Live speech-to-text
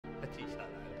下来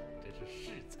了，真是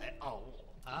恃才傲物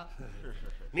啊！是，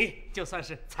你就算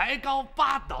是才高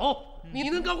八斗，你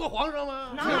能高过皇上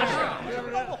吗？那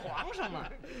是高过皇上吗？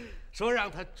说让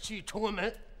他去崇文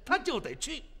门，他就得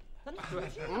去。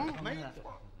没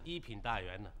错。一品大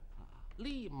员呢，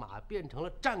立马变成了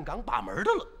站岗把门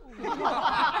的了。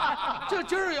这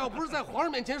今儿要不是在皇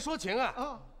上面前说情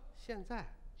啊，现在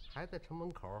还在城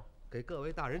门口给各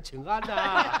位大人请安呢。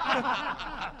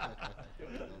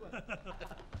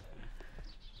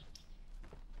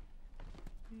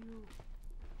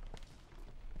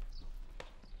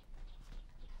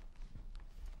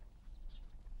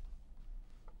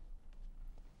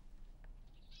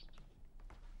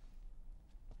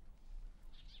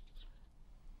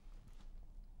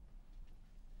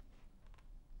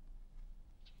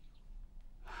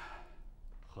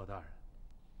何大人，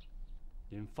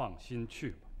您放心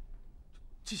去吧。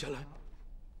纪晓岚，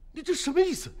你这什么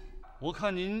意思？我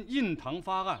看您印堂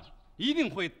发暗，一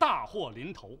定会大祸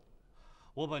临头。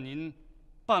我把您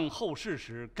办后事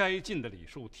时该尽的礼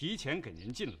数提前给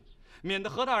您尽了，免得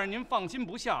何大人您放心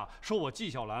不下，说我纪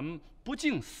晓岚不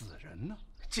敬死人呢。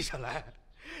纪晓岚，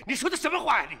你说的什么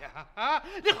话呀你啊？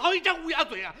你好一张乌鸦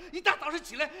嘴啊！一大早上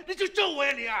起来你就咒我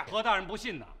呀你啊！何大人不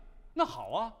信呐？那好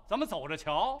啊，咱们走着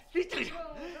瞧。你等着。圣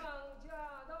上驾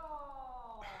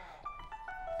到！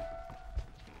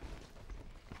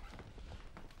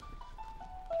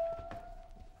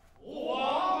吾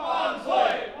王万岁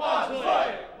万岁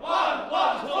万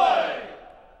万岁！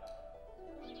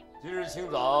今日清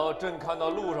早，朕看到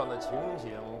路上的情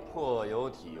形，颇有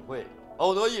体会。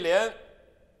偶得一联，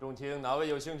众卿哪位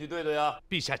有兴趣对对啊？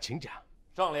陛下请讲。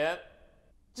上联。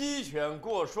鸡犬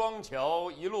过双桥，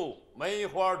一路梅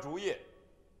花竹叶。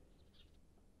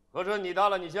和珅，你答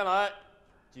了，你先来。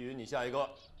纪云，你下一个。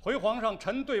回皇上，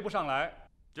臣对不上来，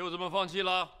就这么放弃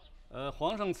了？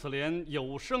皇上此联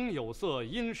有声有色，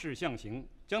音势象形，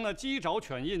将那鸡爪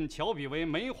犬印巧比为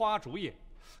梅花竹叶，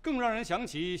更让人想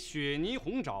起雪泥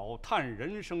红爪，叹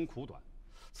人生苦短。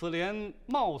此联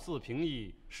貌似平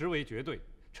易，实为绝对，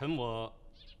臣我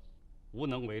无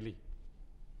能为力。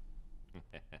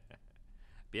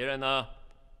别人呢？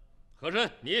和珅，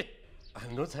你，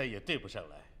奴才也对不上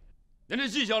来。人这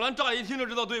纪晓岚乍一听就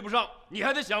知道对不上，你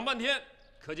还得想半天，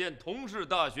可见同是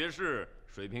大学士，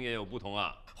水平也有不同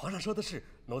啊。皇上说的是，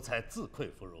奴才自愧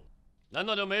不如。难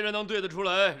道就没人能对得出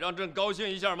来，让朕高兴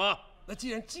一下吗？那既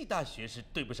然纪大学士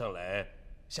对不上来，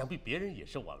想必别人也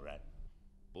是枉然。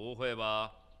不会吧？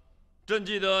朕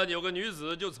记得有个女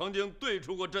子就曾经对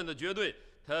出过朕的绝对，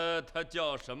她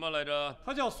叫什么来着？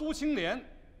她叫苏青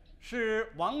莲。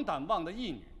是王胆旺的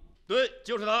义女，对，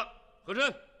就是她。和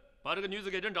珅，把这个女子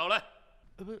给朕找来。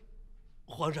不，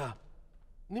皇上，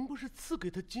您不是赐给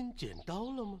她金剪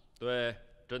刀了吗？对，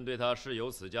朕对她是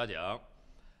有此嘉奖，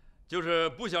就是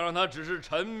不想让她只是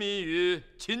沉迷于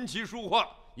琴棋书画，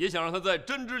也想让她在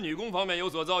针织女工方面有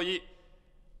所造诣。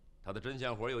她的针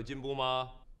线活有进步吗？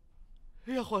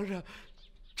哎呀，皇上，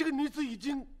这个女子已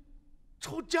经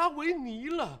出家为尼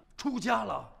了。出家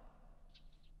了？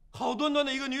好端端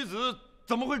的一个女子，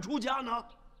怎么会出家呢？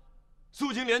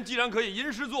苏青莲既然可以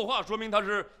吟诗作画，说明她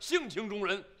是性情中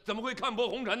人，怎么会看破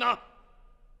红尘呢？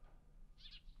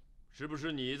是不是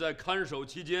你在看守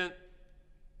期间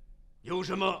有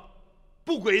什么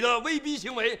不轨的威逼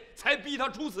行为，才逼她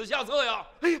出此下策呀？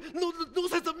哎呀，奴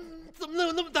才怎么能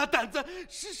有那么大胆子？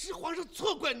是皇上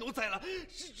错怪奴才了，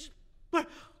不是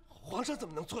皇上怎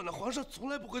么能错呢？皇上从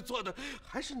来不会错的，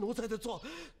还是奴才的错。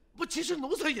不，其实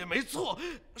奴才也没错，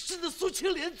是那苏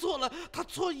青莲错了，她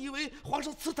错以为皇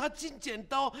上赐她金剪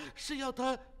刀是要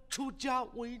她出家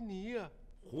为尼啊！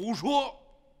胡说！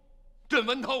朕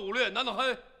文韬武略，难道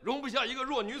还容不下一个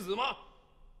弱女子吗？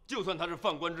就算她是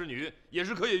犯官之女，也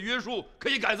是可以约束、可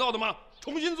以改造的吗？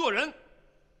重新做人。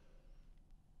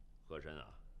和珅啊，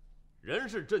人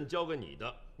是朕交给你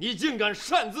的，你竟敢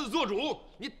擅自做主，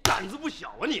你胆子不小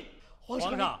啊你！皇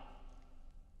上。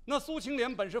那苏青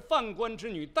莲本是犯官之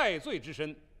女，戴罪之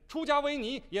身，出家为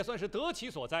尼也算是得其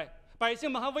所哉。百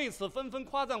姓们还为此纷纷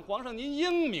夸赞皇上您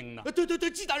英明呢。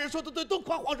对，纪大人说的对，都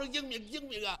夸皇上英明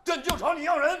啊！朕就朝你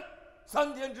要人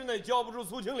，3天之内交不出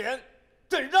苏青莲，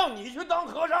朕让你去当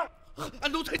和尚。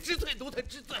奴才知罪，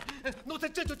奴才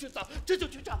这就去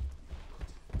找。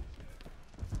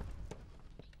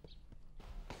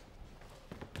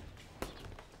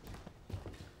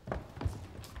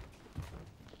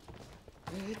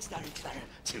纪大人，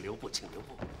请留步。行，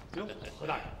何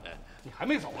大人，你还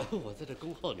没走啊？我在这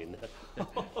恭候您呢。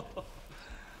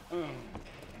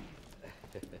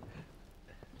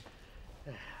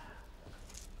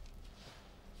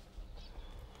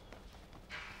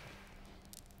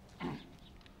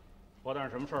何大人，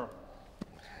什么事儿？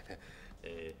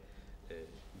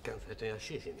还真要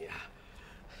谢谢你啊。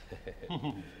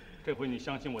这回你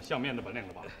相信我相面的本领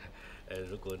了吧？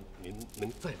如果您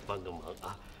能再帮个忙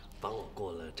啊，帮我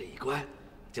过了这一关，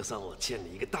就算我欠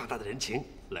你一个大大的人情，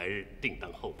来日定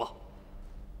当厚报。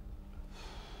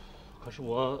可是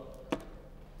我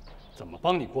怎么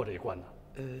帮你过这一关呢？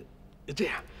这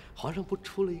样，皇上不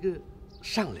出了一个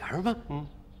上联吗？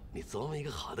你琢磨一个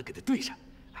好的给他对上，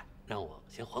让我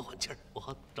先缓缓气儿，我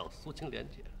好找苏青莲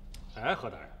去。哎，何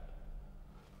大人，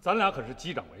咱俩可是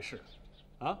击掌为誓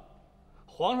啊！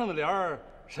皇上的联儿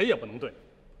谁也不能对。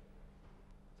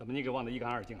怎么你给忘得一干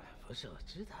二净啊？不是，我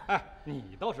知道。哎，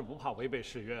你倒是不怕违背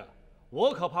誓约，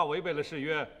我可怕违背了誓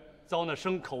约，遭那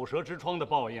生口舌之疮的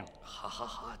报应。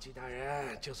好，季大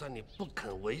人，就算你不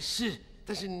肯为誓，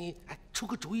但是你出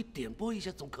个主意，点拨一下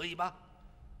总可以吧？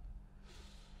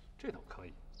这倒可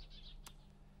以。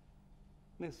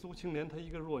那苏青莲她一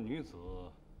个弱女子，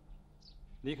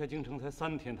离开京城才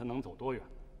3天，她能走多远？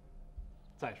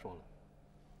再说了，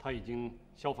她已经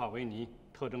削发为尼，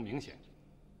特征明显。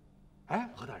哎，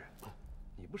何大人，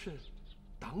你不是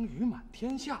党羽满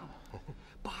天下吗？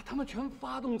把他们全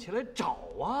发动起来找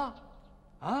啊！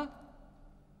啊！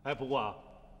哎，不过啊，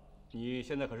你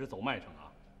现在可是走麦城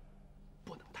啊，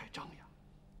不能太张扬，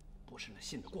不是那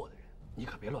信得过的人，你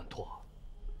可别乱拖。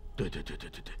对，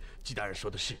季大人说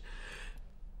的是。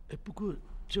不过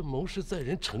这谋事在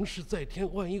人，成事在天，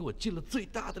万一我尽了最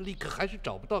大的力，可还是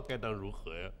找不到，该当如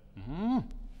何呀？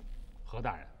何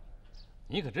大人，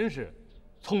你可真是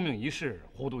聪明一世，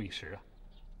糊涂一时啊！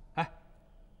哎，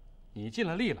你尽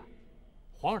了力了，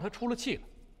皇上他出了气了，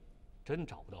真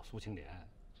找不到苏青莲，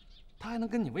他还能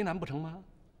跟你为难不成吗？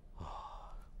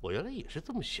我原来也是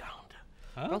这么想的，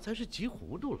刚才是急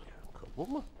糊涂了，可不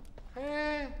嘛。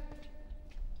先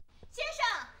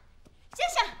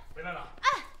生，回来了。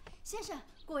先生，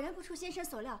果然不出先生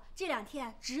所料，这2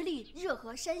天直隶、热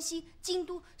河、山西、京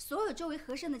都所有周围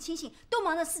和珅的亲信都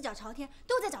忙得四脚朝天，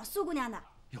都在找苏姑娘呢。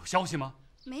有消息吗？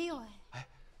没有哎，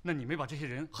那你没把这些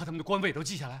人和他们的官位都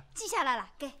记下来？记下来了，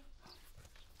给。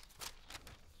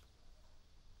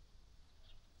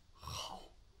好，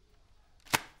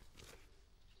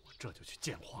我这就去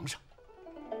见皇上。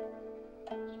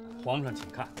皇上，请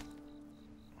看，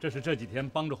这是这几天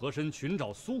帮助和珅寻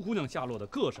找苏姑娘下落的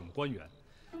各省官员。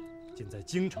仅在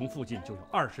京城附近就有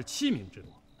27名之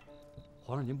多。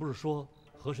皇上，您不是说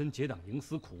和珅结党营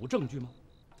私、苦无证据吗？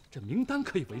这名单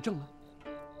可以为证吗？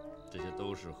这些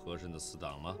都是和珅的死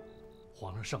党吗？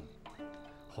皇上圣明，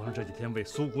皇上这几天为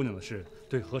苏姑娘的事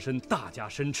对和珅大加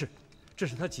申斥，这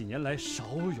是他几年来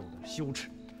少有的羞耻。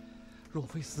若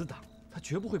非死党，他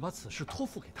绝不会把此事托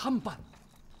付给他们办。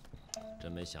真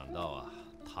没想到啊，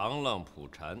螳螂捕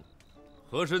蝉。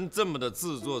和珅这么的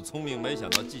自作聪明，没想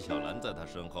到纪晓岚在他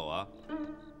身后啊！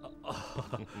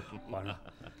皇上，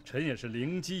臣也是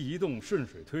灵机一动，顺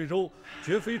水推舟，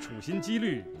绝非处心积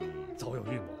虑，早有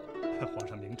预谋。皇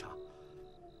上明察。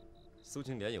苏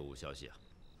青莲有无消息啊？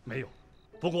没有，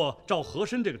不过照和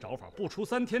珅这个找法，不出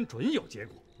3天准有结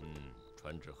果。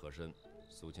传旨和珅，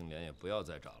苏青莲也不要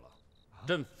再找了，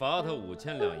朕罚他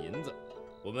5000两银子，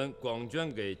我们广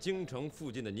捐给京城附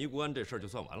近的尼姑庵，这事儿就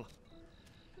算完了。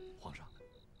皇上，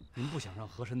您不想让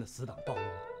和珅的死党暴露吗？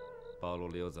暴露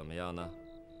了又怎么样呢？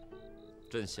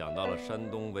朕想到了山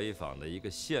东潍坊的一个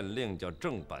县令叫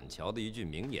郑板桥的一句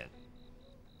名言：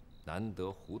难得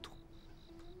糊涂，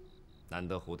难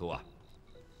得糊涂啊！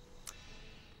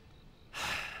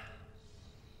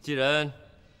既然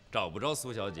找不着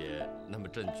苏小姐，那么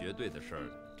朕绝对的事儿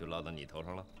就落到你头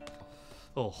上了。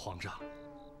皇上，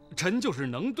臣就是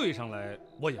能对上来，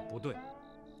我也不对。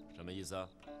什么意思啊？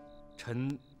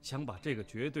臣想把这个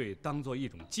绝对当做一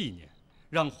种纪念，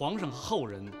让皇上和后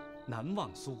人难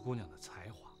忘苏姑娘的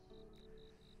才华。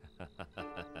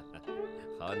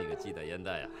好你个鸡蛋烟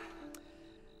袋呀！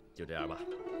就这样吧，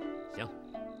行。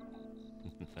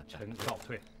臣告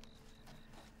退。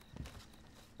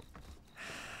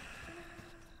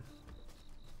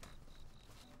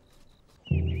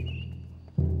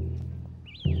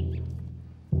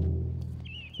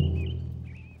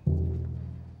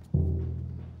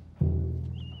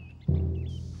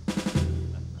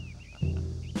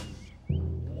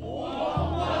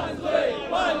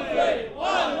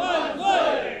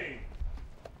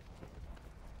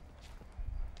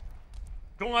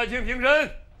众爱卿平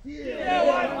身。谢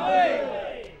万岁。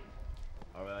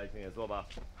2位爱卿也坐吧。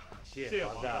谢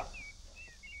皇上。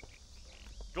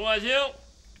众爱卿，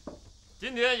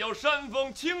今天有山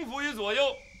峰轻拂于左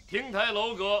右，亭台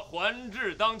楼阁环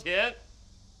峙当前，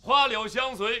花柳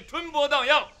相随，春波荡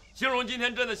漾。形容今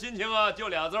天朕的心情啊，就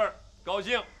俩字儿：高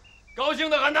兴。高兴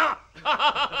的很呐！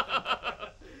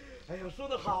哎呀，说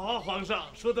得好啊，皇上，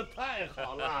说得太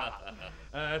好了。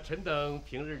臣等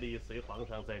平日里随皇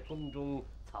上在宫中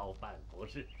操办国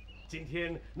事，今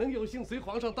天能有幸随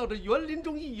皇上到这园林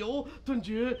中一游，顿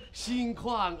觉心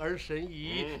旷而神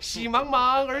怡，喜茫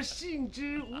茫而兴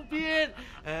致无边。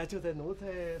就在奴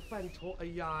才犯愁，哎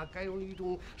呀，该用一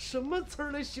种什么词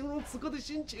儿来形容此刻的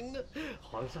心情呢？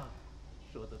皇上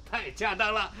说的太恰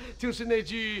当了，就是那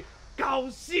句高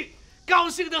兴，高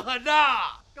兴得很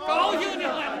呐，高兴得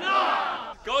很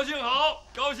呐，高兴好，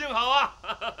高兴好啊！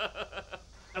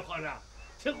哎，皇上，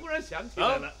臣忽然想起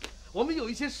来了。我们有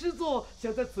一些诗作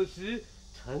想在此时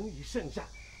呈于圣上，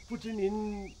不知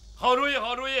您……好主意，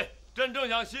好主意！朕正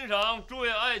想欣赏诸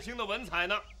位爱卿的文采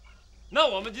呢。那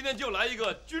我们今天就来一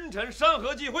个君臣山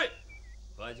河际会。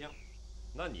何爱卿，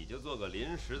那你就做个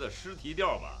临时的诗题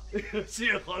调吧。谢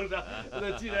谢皇上。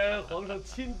那既然皇上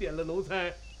钦点了奴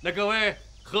才，那各位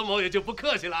何某也就不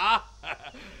客气了啊。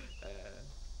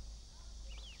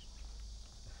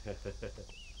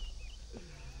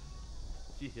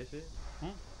季学士，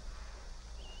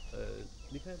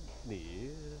你看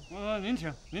你，您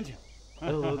请，您请。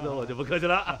那我就不客气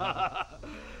了。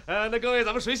那各位，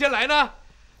咱们谁先来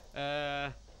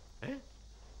呢？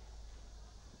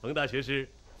冯大学士，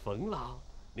冯老，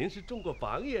您是中过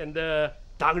榜眼的，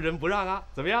当仁不让啊！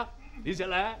怎么样？您先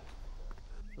来。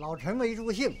老臣为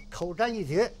助兴，口占一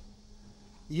帖，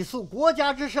以诉国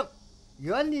家之盛，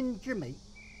园林之美，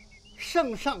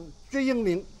圣上之英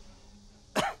明。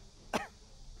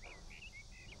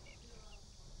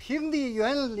平地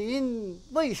园林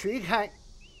为谁开？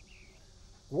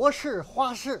国事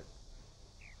花事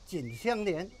紧相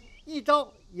连，一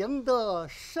朝赢得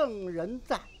圣人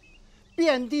赞，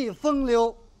遍地风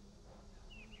流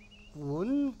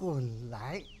滚滚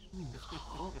来。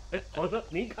好，皇上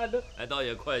您看呢？倒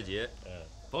也快捷。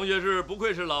冯学士不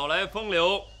愧是老来风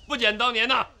流，不减当年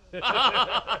呐。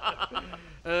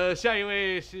下一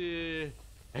位是，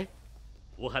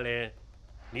吴汉莲。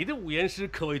你的五言诗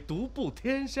可谓独步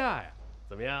天下呀，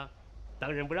怎么样？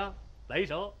当仁不让，来一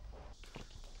首。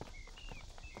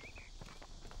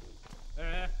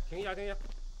停一下，停一下，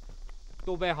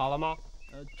都备好了吗？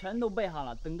全都备好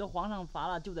了，等着皇上罚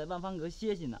了，就在万方阁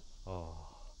歇息呢。哦，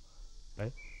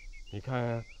你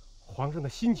看皇上的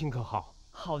心情可好？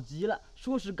好极了，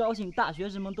说是高兴，大学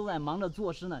士们都在忙着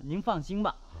作诗呢。您放心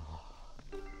吧。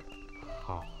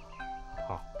好，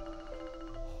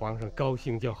皇上高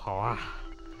兴就好啊。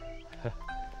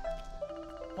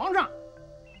皇上，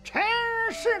臣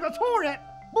是个粗人，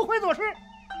不会作诗。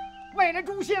为了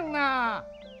助兴呢，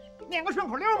念个顺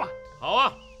口溜吧。好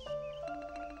啊。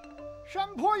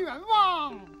山坡远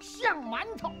望像馒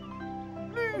头，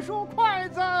绿树筷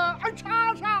子儿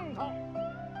插上头。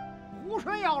湖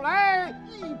水舀来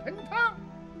一盆汤，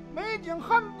美景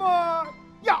恨不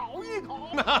咬一口。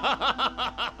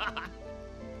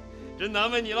真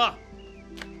难为你了，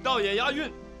倒也押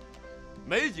韵。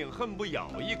美景恨不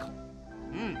咬一口，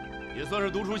也算是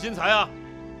独出心裁啊。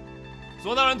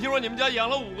索大人，听说你们家养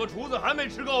了5个厨子，还没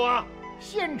吃够啊？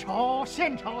献丑。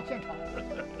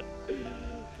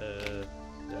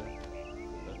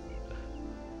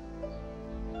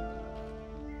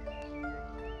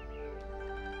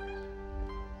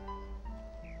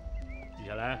接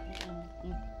下来，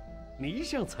你一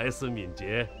向才思敏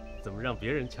捷，怎么让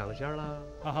别人抢了先了？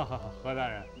何大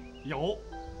人，有，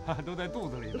都在肚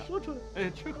子里呢。说出来。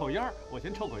缺口烟，我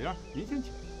先抽口烟，您先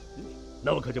请。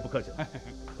那我可就不客气了。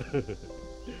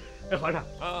皇上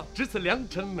值此良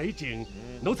辰美景，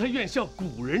奴才愿效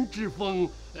古人之风，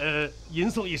吟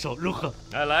诵一首如何？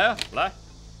来啊，来，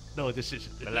那我就试试。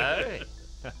来。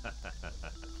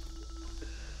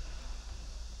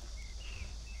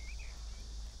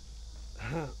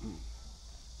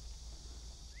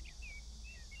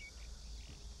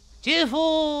姐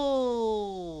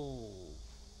夫，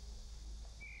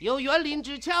有园林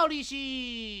之俏丽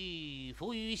兮，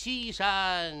浮于西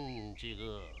山之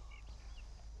阿。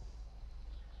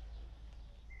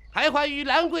徘徊于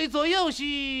兰桂左右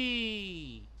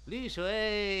兮，绿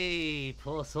水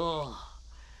婆娑。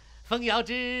风摇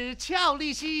之俏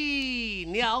丽兮，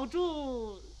鸟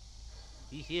住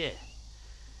一些。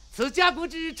此家国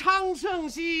之昌盛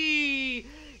兮，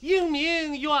英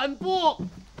名远播。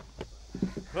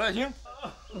何爱卿，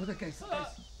我的该死！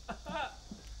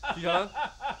季晓岚，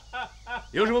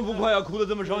有什么不快啊？哭得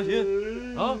这么伤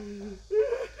心啊？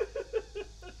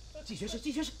季学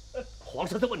士，皇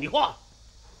上在问你话。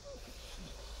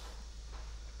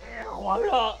皇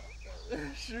上，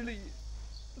失礼，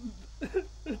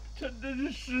臣真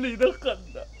是失礼的很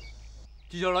呐。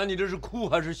季晓岚，你这是哭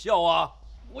还是笑啊？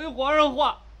回皇上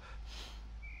话，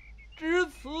值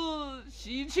此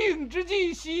喜庆之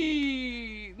际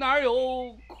兮，哪有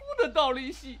哭的倒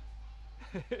立戏，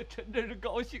臣真是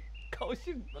高兴高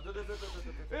兴。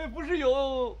对，不是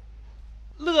有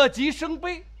乐极生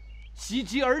悲、喜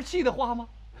极而泣的话吗？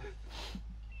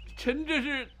臣这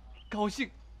是高兴，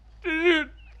真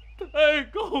是太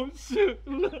高兴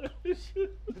了。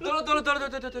得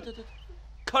了，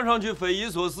看上去匪夷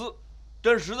所思，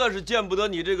朕实在是见不得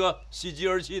你这个喜极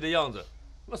而泣的样子，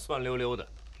那酸溜溜的。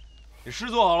你诗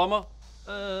做好了吗？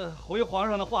回皇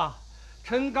上的话，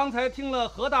臣刚才听了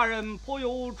何大人颇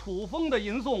有楚风的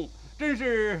吟诵，真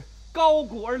是高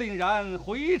古而凛然，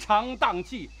回肠荡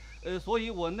气。所以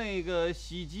我那个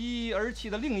喜极而泣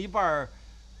的另一半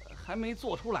还没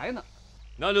做出来呢。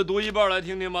那就读一半来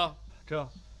听听吧。这，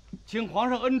请皇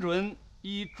上恩准，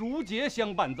以竹节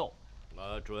相伴奏。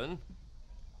准。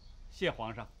谢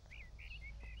皇上。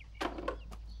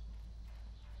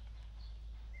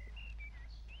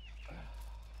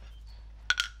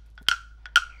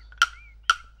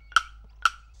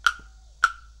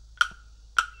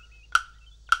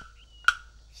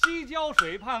西郊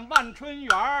水畔万春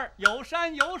园儿，有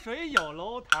山有水有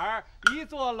楼台儿，一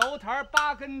座楼台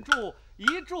8根柱，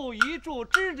一柱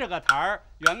支着个台儿。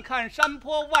远看山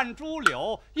坡万株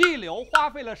柳，一柳花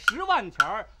费了10万钱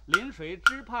儿。临水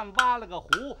之畔挖了个湖，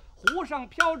湖上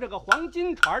飘着个黄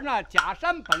金船啊。假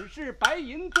山本是白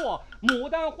银做，牡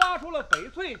丹花出了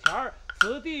翡翠钱儿。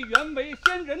此地原为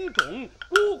仙人种，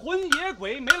孤魂野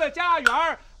鬼没了家园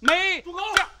儿，没住口！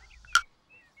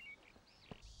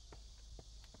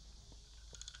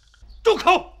住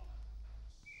口！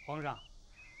皇上，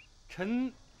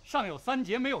臣尚有3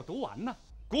节没有读完呢。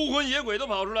孤魂野鬼都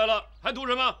跑出来了，还读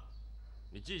什么？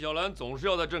你纪晓岚总是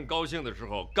要在朕高兴的时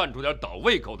候干出点倒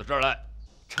胃口的事来。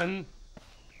臣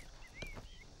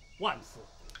万死。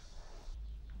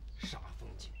煞风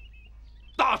景，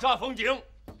大煞风景！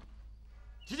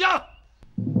起驾！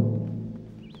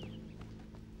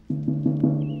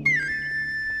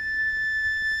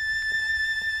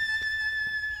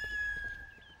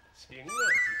行啊，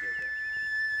纪先生，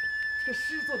这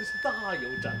诗做的是大有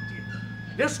长进，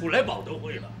连数来宝都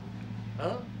会了，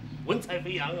啊，文采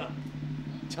飞扬啊！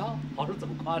瞧，皇上怎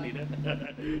么夸你的？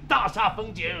大煞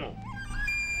风景。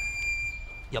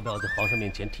要不要在皇上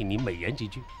面前替你美言几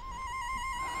句？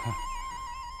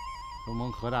如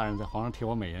蒙何大人在皇上替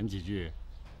我美言几句，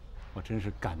我真是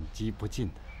感激不尽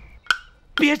的。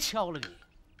别敲了你，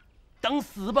等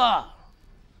死吧！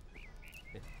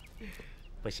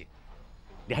不行，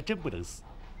你还真不能死。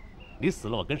你死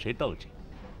了，我跟谁斗去？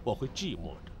我会寂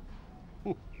寞的。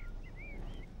哼。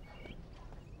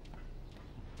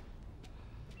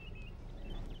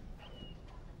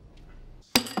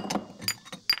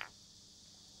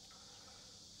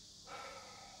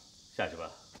下去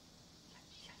吧。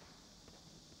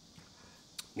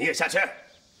你也下去。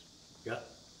呀，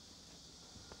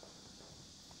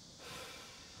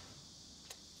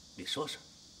你说说，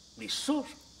你说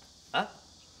说，啊？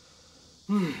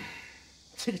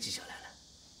这个纪晓岚呢？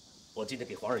我今天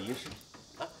给皇上吟诗，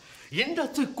啊，吟到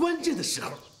最关键的时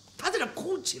候，他在这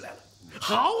哭起来了，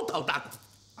嚎啕大哭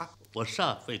啊！我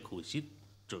煞费苦心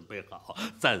准备好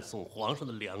赞颂皇上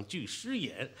的2句诗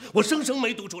言，我生生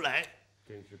没读出来，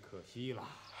真是可惜了。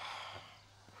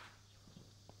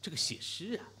这个写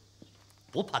诗啊，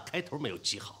不怕开头没有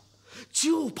起好，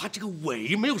就怕这个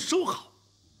尾没有收好。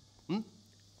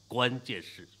关键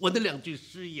是我那2句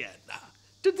诗言呐，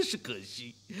真的是可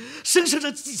惜，生生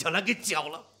让纪晓岚给搅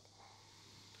了。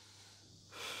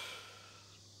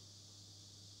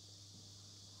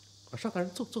少大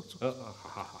人坐。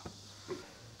好。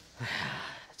哎呀，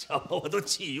瞧把我都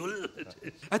气晕了。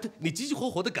哎，对，你急急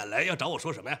火火的赶来，要找我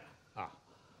说什么呀？啊，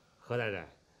何大人，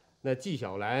那纪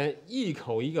晓岚一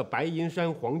口一个白银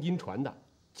山黄金船的，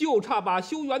就差把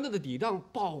修园子的底账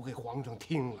报给皇上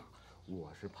听了。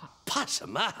我是怕什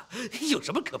么？有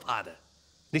什么可怕的？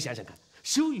你想想看，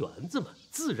修园子嘛，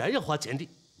自然要花钱的。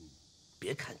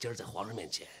别看今儿在皇上面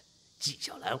前，纪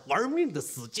晓岚玩命的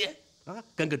死谏啊，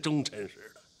跟个忠臣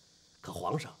似的，可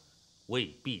皇上未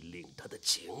必领他的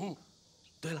情。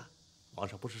对了，皇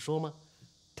上不是说吗？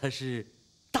他是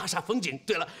大煞风景。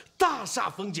对了，大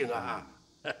煞风景啊！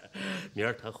明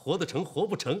儿他活得成活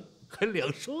不成，还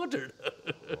两说着呢。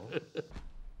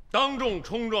当众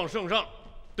冲撞圣上，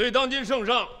对当今圣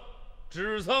上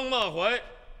指桑骂槐，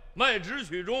卖直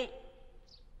取中，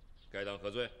该当何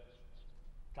罪？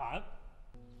斩。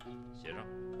写上。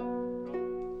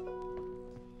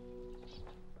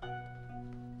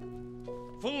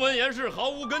风闻言事毫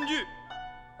无根据，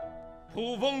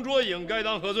捕风捉影，该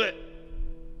当何罪？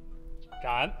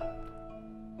斩。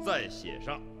再写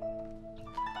上。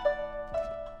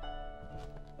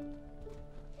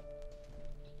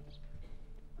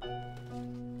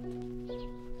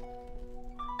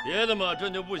别的嘛，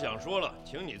朕就不想说了，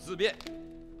请你自便。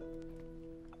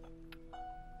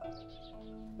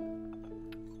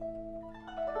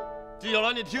纪晓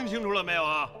岚，你听清楚了没有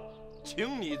啊？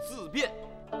请你自便。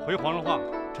回皇上话，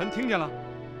臣听见了。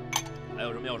还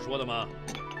有什么要说的吗？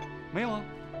没有啊。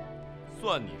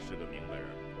算你是个明白人。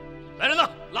来人呐，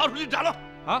拉出去斩了！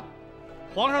啊！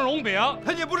皇上容禀，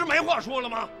他也不是没话说了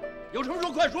吗？有什么说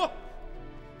快说。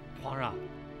皇上，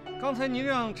刚才您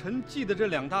让臣记的这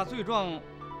2大罪状，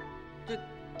这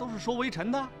都是说为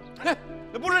臣的？嘿，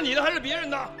那不是你的还是别人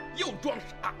的？又装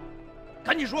傻，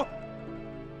赶紧说。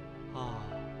啊，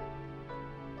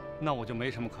那我就没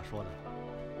什么可说的了。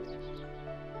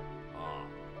啊，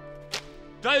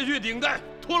摘去顶戴，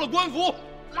脱了官服，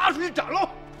拉出去斩喽！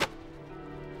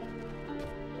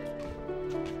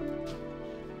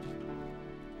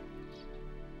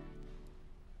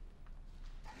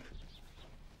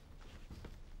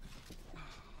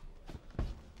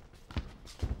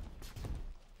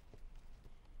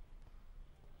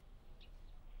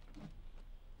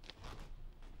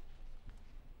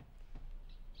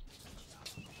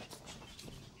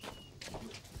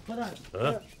何大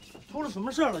人，出了什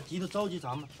么事了？急得着急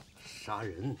咱们。杀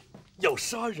人，要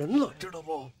杀人了，知道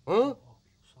不？嗯，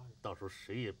到时候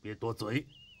谁也别多嘴，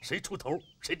谁出头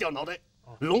谁掉脑袋。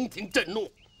龙庭震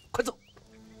怒，快走！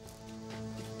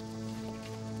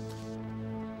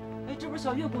哎，这不是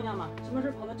小月姑娘吗？什么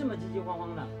事跑得这么急急慌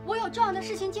慌的？我有重要的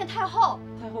事情见太后。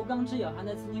太后刚吃药，还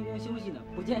在慈宁宫休息呢，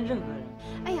不见任何人。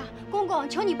哎呀，公公，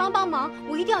求你帮帮忙，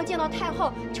我一定要见到太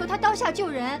后，求她刀下救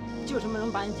人。救什么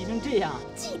人把你急成这样？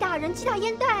纪大人，纪大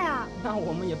烟袋啊！那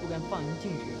我们也不敢放您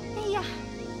进去。哎呀，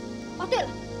哦对了，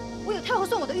我有太后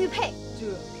送我的玉佩。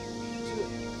这，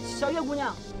小月姑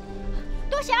娘，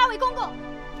多谢2位公公。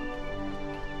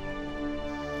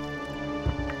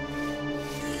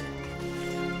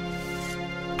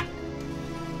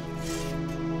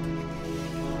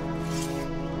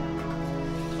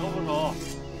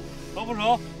高副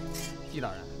手，纪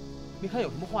大人，您还有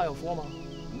什么话要说吗？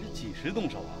你这几时动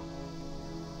手啊？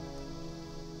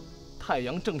太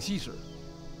阳正西时。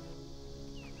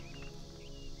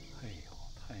哎呦，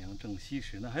太阳正西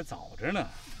时，那还早着呢。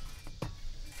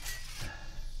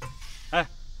哎，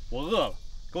我饿了，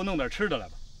给我弄点吃的来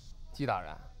吧。纪大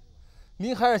人，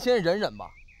您还是先忍忍吧，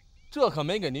这可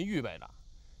没给您预备的。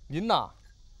您呐，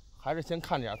还是先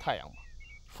看着点太阳吧。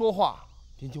说话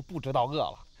您就不知道饿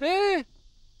了。哎，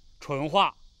蠢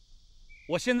话！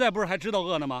我现在不是还知道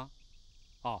饿呢吗？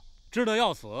哦，知道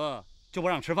要死就不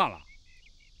让吃饭了？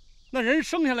那人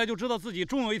生下来就知道自己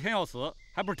终有一天要死，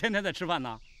还不是天天在吃饭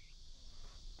呢？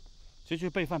去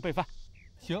备饭备饭。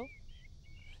行，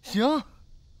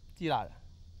纪大人，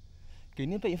给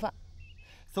您备饭。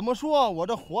怎么说，我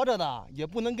这活着的也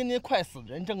不能跟您快死的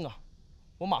人争啊！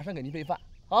我马上给您备饭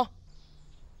啊。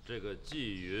这个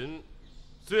纪云，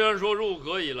虽然说入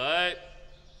阁以来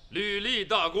屡立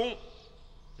大功，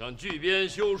像剧编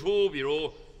修书，比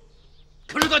如，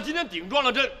可是他今天顶撞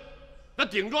了朕，那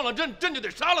顶撞了朕，朕就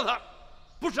得杀了他，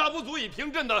不杀不足以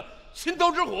平朕的心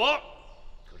头之火。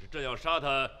可是朕要杀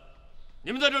他，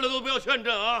你们在这里都不要劝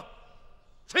朕啊，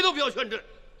谁都不要劝朕。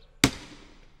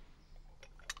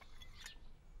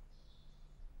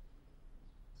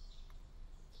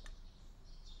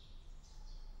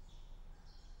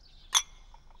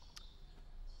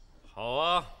好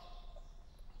啊，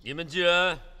你们既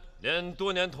然连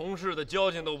多年同事的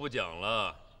交情都不讲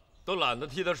了，都懒得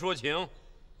替他说情，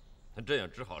那朕也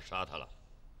只好杀他了。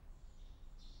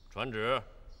传旨，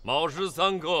卯时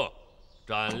3刻，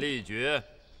斩立决。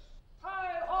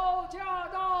太后驾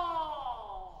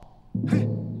到！嘿，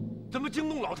怎么惊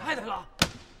动老太太了？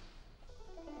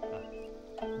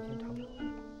你先尝尝。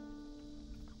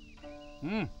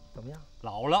怎么样？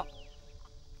老了。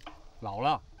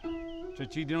这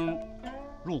鸡丁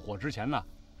入火之前呢，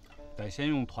得先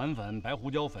用团粉、白胡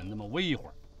椒粉那么煨一会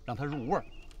儿，让它入味儿。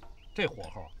这火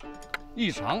候一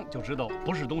尝就知道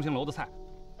不是东兴楼的菜。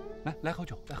来口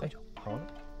酒，来口酒。好的，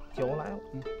酒来了。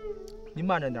您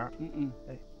慢着点儿。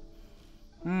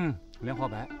莲花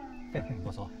白，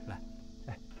不错。来，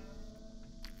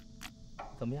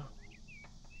怎么样？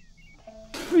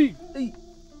嘿，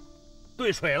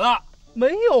兑水了？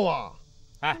没有啊。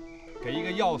哎，给一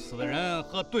个要死的人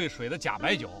喝兑水的假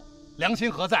白酒，良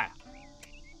心何在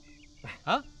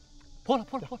啊？啊，泼了，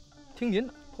听您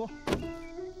的，泼。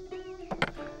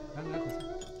来口菜。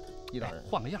纪大人，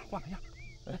换个样。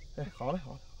好嘞。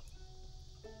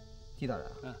纪大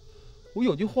人，我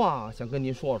有句话想跟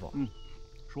您说说。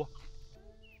说。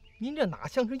您这哪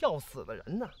像是要死的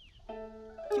人呢？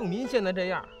就您现在这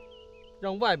样，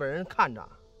让外边人看着，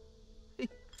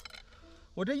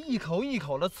我这一口一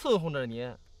口的伺候着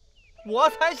您，我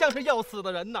才像是要死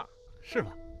的人呢。是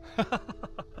吧？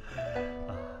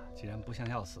啊，既然不像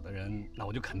要死的人，那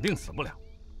我就肯定死不了。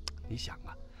你想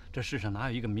啊，这世上哪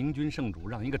有一个明君圣主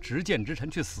让一个执剑之臣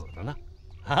去死的呢？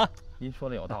啊，您说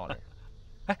的有道理。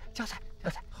哎，交菜，交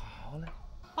菜。好嘞。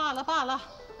罢了罢了，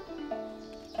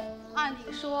按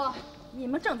理说你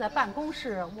们正在办公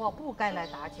室，我不该来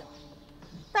打搅。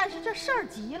但是这事儿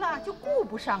急了，就顾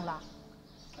不上了。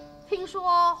听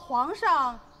说皇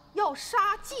上要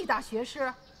杀纪大学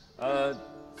士？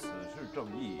此事正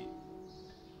议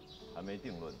还没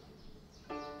定论呢，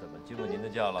怎么经了您的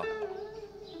驾了？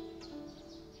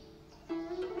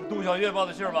是杜小月报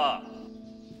的信儿吧？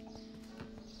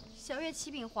小月启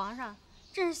禀皇上，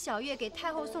正是小月给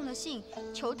太后送的信，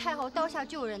求太后刀下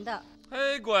救人的。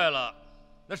哎，怪了，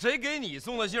那谁给你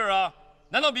送的信儿啊？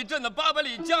难道比朕的800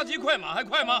里加急快马还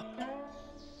快吗？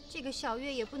这个小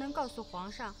月也不能告诉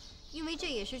皇上，因为这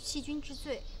也是欺君之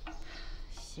罪。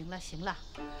行了行了，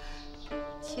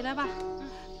起来吧。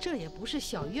这也不是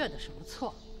小月的什么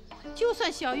错。就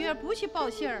算小月不去报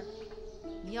信儿，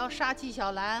你要杀纪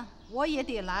晓岚，我也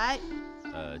得来。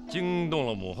惊动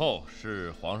了母后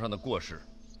是皇上的过失。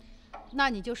那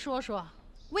你就说说，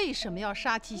为什么要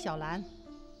杀纪晓岚？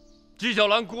纪晓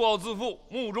岚孤傲自负，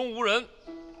目中无人，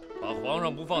把皇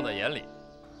上不放在眼里。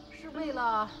是为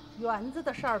了园子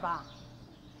的事儿吧？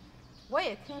我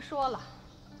也听说了，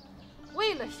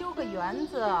为了修个园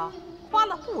子，花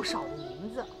了不少的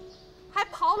银子，还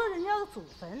刨了人家的祖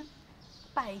坟，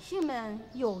百姓们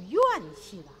有怨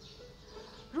气了。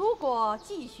如果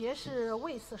纪学士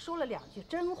为此说了2句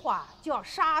真话，就要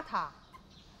杀他，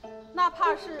那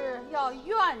怕是要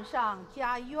怨上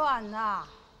加怨呐。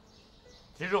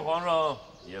其实皇上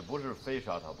也不是非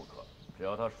杀他不可，只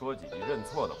要他说几句认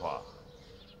错的话，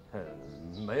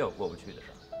没有过不去的事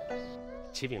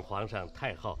儿。启禀皇上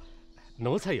太后，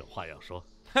奴才有话要说。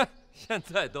哼，现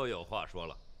在都有话说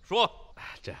了，说。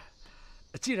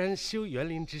既然修园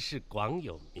林之事广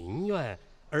有民怨，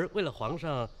而为了皇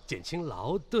上减轻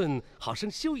劳顿，好生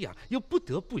休养，又不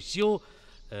得不修，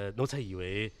奴才以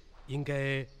为应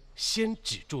该先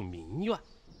止住民怨。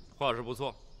话是不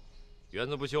错，园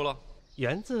子不修了？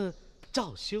园子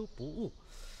照修不误，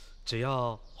只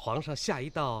要皇上下一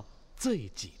道罪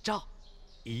己诏，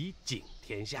以警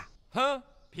天下。哼，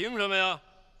凭什么呀？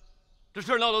这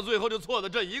事儿闹到最后就错在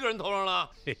朕一个人头上了。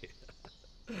嘿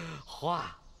嘿，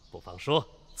话不妨说，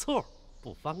错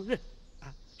不妨认，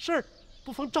事儿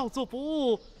不妨照做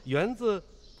不误，园子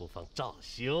不妨照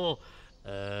修。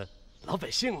老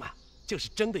百姓嘛，就是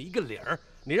争的一个理儿，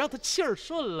你让他气儿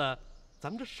顺了，咱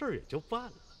们这事儿也就办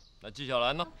了。那纪晓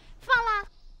岚呢？放了。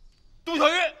杜小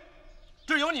月，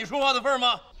这有你说话的份儿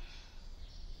吗？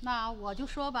那我就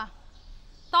说吧，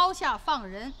刀下放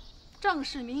人，正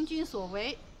是明君所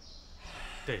为。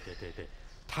对，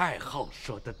太后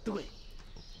说得对。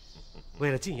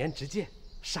为了进言直谏，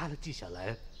杀了纪晓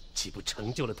岚，岂不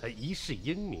成就了他一世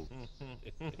英名？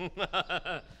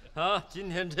啊，今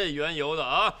天这缘由的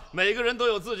啊，每个人都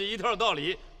有自己一套道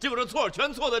理，结果这错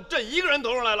全错在朕一个人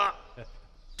头上来了。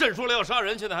朕说了要杀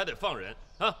人，现在还得放人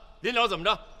啊！临了怎么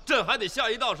着？朕还得下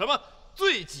一道什么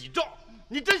罪己诏？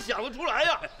你真想得出来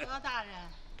呀？何大人，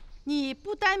你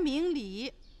不单明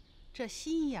理，这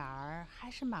心眼儿还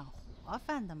是蛮活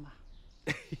泛的嘛。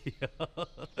哎呦，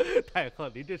太后，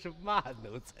您这是骂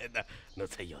奴才呢？奴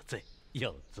才有罪，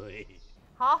有罪。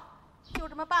好，就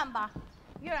这么办吧。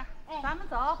月儿，咱们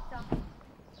走。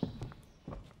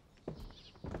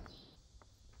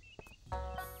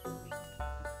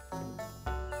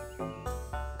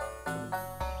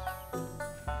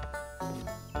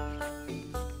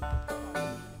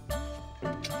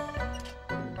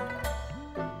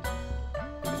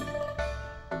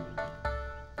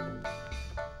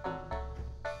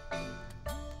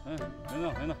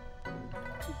人呢？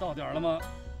到点了吗？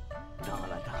到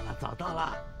了，早到了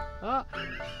啊！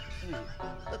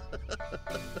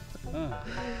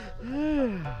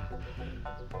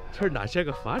这哪像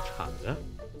个法场啊？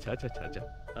瞧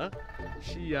啊！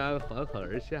夕阳缓缓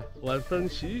而下，晚风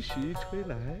徐徐吹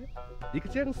来。一个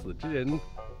将死之人，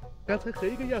刚才和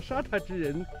一个要杀他之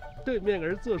人对面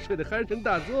而坐，睡得鼾声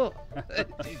大作。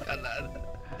纪晓岚，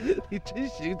你真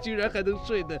行，居然还能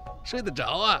睡得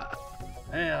着啊！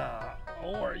哎呀，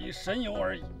偶尔一神游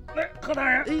而已。来，何大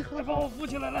人，快把我扶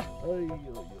起来了。哎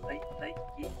呦，来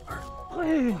，1、2，哎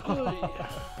呀！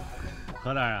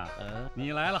何大人啊，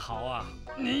你来了好啊！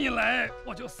你一来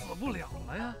我就死不了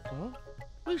了呀。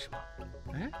为什么？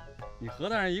哎，你何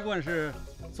大人一贯是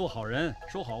做好人、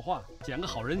说好话、捡个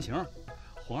好人情。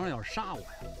皇上要是杀我呀，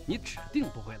你指定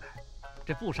不会来。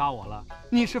这不杀我了，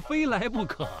你是非来不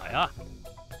可呀。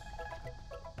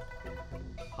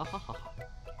好，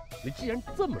你既然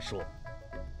这么说，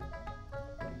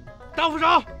大副手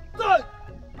在，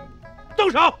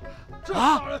动手！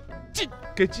啊！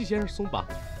给季先生松绑。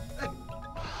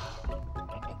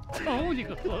操你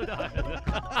个何大人！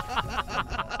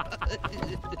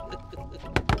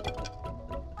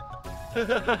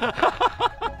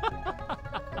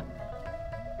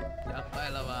吓坏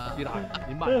了吧？季大人，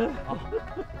您慢点啊。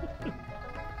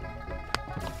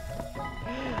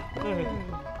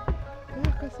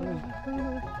快送来！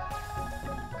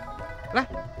来，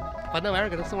把那玩意儿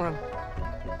给他送上来。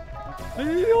哎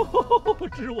呦，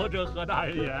知我这何大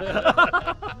人也，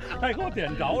还给我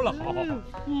点着了，好好好，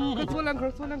快嘬两口，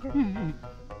嘬两口。哎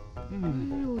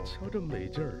呦，瞧这美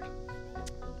劲儿！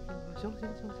行了，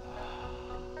行了。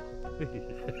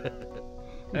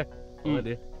哎，我问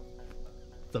你，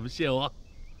怎么谢我？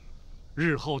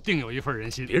日后定有一份人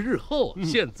心。别日后，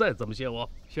现在怎么谢我？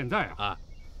现在啊，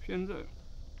现在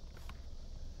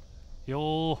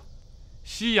有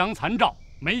夕阳残照，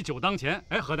美酒当前。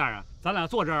哎，何大人，咱俩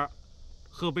坐这儿。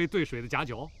喝杯兑水的假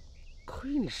酒，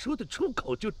亏你说得出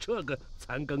口，就这个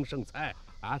残羹剩菜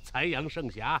啊，残阳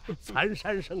剩霞，残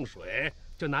山剩水，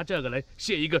就拿这个来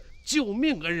谢一个救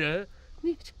命恩人，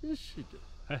你真是的。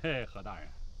嘿嘿，何大人，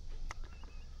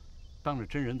当着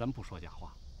真人咱不说假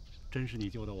话，真是你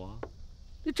救的我。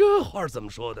你这话怎么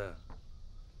说的？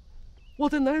我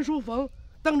在南书房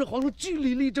当着皇上据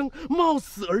理力争，冒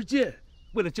死而见，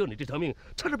为了救你这条命，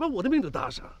差点把我的命都搭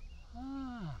上。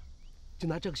啊，就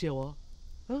拿这个谢我。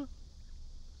啊！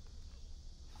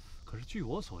可是据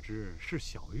我所知，是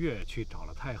小月去找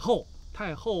了太后，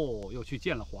太后又去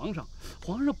见了皇上，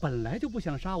皇上本来就不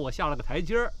想杀我，下了个台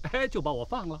阶儿，哎，就把我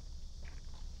放了。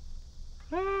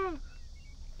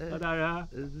何大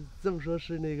人，这么说，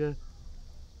是那个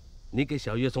你给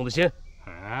小月送的信？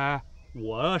哎，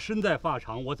我身在法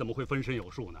场，我怎么会分身有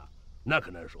术呢？那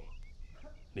可难说。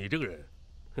你这个人，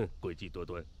哼，诡计多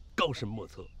端，高深莫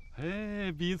测。哎，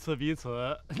彼此。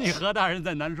你何大人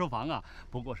在南书房啊，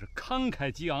不过是慷慨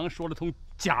激昂，说了通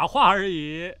假话而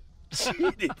已。气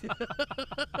你！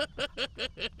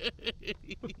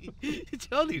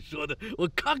瞧你说的，我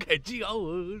慷慨激昂，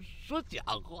我说假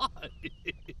话，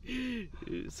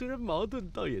虽然矛盾，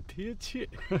倒也贴切。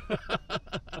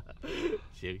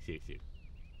行，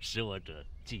使我者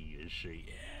尽云是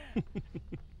也。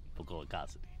不过我告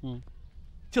诉你，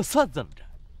就算这么着，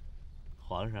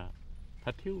皇上。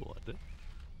他听我的，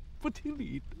不听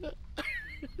你的，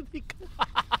你看，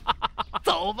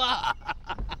走吧。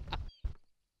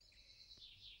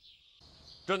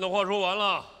朕的话说完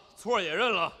了，错也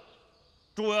认了。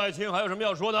诸位爱卿还有什么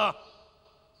要说的？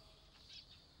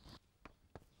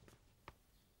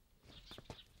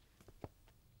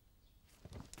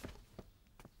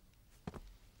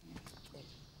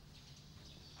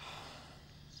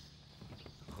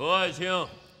何爱卿，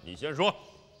你先说。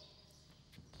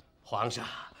皇上，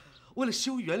为了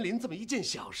修园林这么一件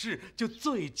小事，就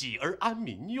罪己而安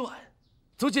民怨，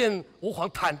足见吾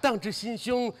皇坦荡之心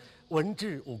胸，文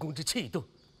治武功之气度。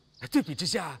对比之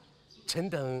下，臣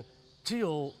等只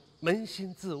有扪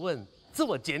心自问、自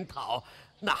我检讨，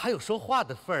哪还有说话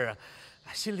的份儿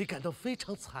啊？心里感到非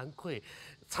常惭愧，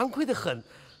惭愧得很，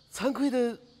惭愧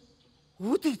得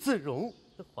无地自容。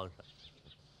皇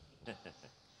上，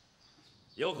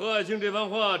有何爱卿这番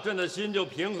话，朕的心就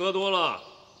平和多了。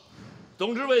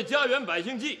总之为家园百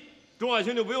姓计，众爱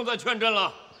卿就不用再劝朕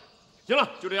了。行了，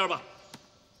就这样吧。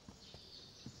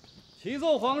启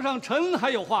奏皇上，臣还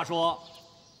有话说。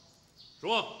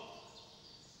说。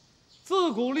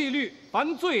自古律律，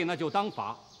凡罪那就当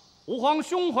罚。吾皇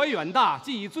胸怀远大，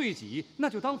既以罪己，那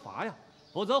就当罚呀。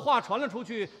否则话传了出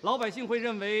去，老百姓会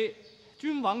认为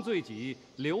君王罪己，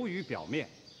流于表面。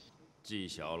纪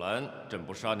晓岚，朕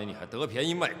不杀你，你还得便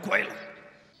宜卖乖了。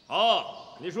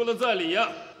好，你说的在理呀。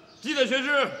记得学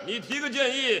士，你提个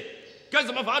建议，该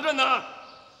怎么罚朕呢？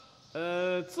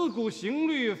自古刑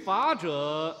律罚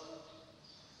者，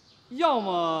要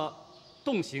么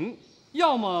动刑，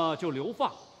要么就流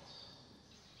放。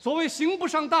所谓刑不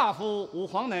上大夫，吾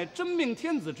皇乃真命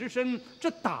天子之身，这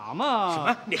打嘛……什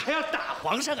么？你还要打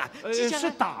皇上啊？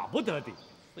是打不得的。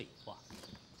废话，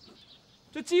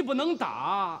这既不能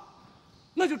打，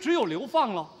那就只有流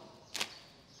放了。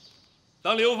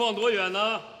当流放多远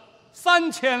呢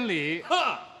？3000里。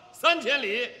哈，3000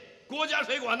里，国家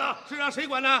谁管呢？是让谁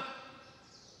管呢？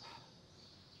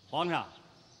皇上，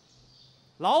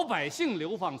老百姓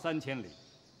流放3000里。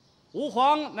吾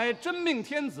皇乃真命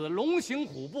天子，龙行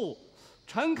虎步，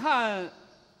臣看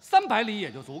300里也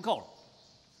就足够了。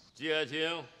季爱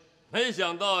卿，没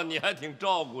想到你还挺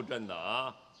照顾朕的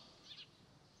啊！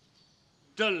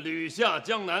朕屡下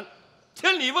江南，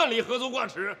千里万里何足挂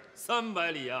齿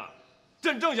，300里啊！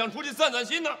朕正想出去散散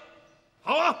心呢。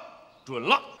好啊，准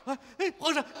了。哎，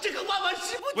皇上，这个万万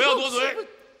使不得！不要多嘴，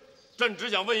朕只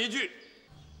想问一句：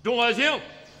众爱卿，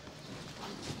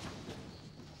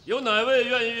有哪位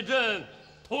愿与朕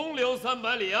同流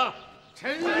300里啊？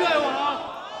臣愿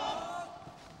往。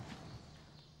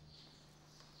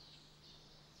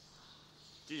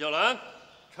纪晓岚，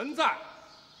臣在。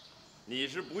你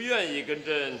是不愿意跟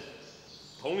朕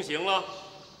同行了？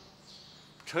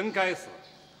臣该死。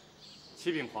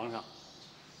启禀皇上，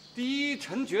第一，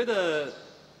臣觉得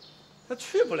他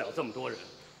去不了这么多人，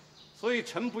所以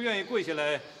臣不愿意跪下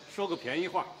来说个便宜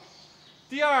话。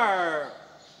第二，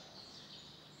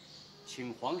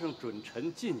请皇上准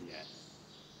臣进言。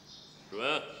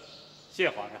准。谢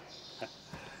皇上。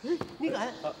你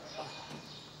敢？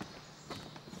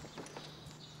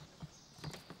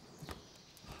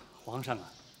皇上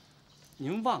啊，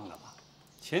您忘了吧？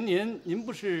前年您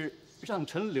不是让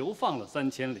臣流放了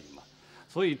3000里吗？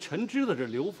所以臣知道这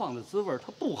流放的滋味，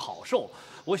它不好受。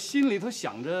我心里头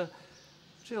想着，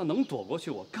这要能躲过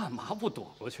去，我干嘛不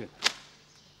躲过去呢？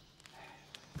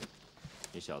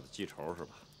你小子记仇是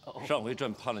吧？上回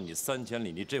朕判了你3000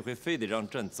里，你这回非得让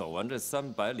朕走完这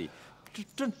300里，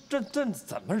朕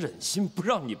怎么忍心不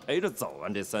让你陪着走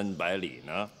完这300里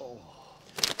呢？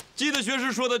记得学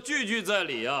士说的句句在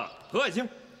理啊，何爱卿。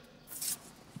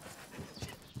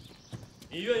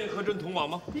你愿意和朕同往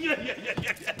吗？愿，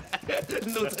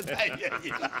奴才太愿意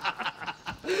了。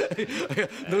哎呀，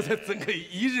奴才怎可以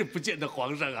一日不见的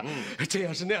皇上啊？这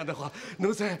要是那样的话，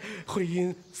奴才会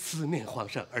因思念皇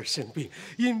上而生病，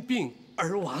因病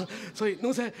而亡，所以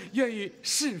奴才愿意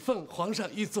侍奉皇上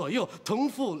于左右，同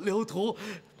赴流途，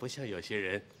不像有些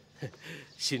人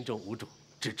心中无主，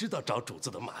只知道找主子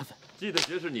的麻烦。记得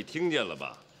学士，你听见了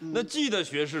吧？那记得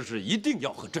学士是一定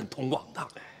要和朕同往的。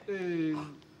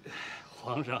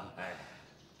皇上，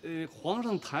皇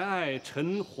上抬爱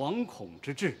臣惶恐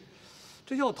之志，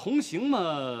这要同行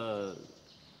嘛，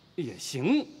也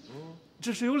行。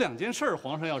只是有2件事，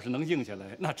皇上要是能应下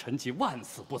来，那臣岂万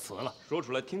死不辞了。说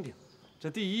出来听听。这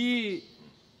第一，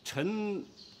臣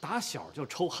打小就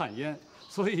抽旱烟，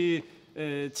所以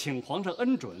请皇上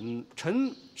恩准，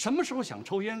臣什么时候想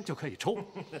抽烟就可以抽。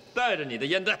带着你的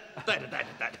烟袋，带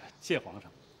着。谢皇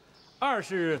上。二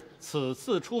是此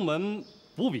次出门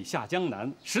不比下江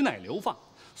南，实乃流放。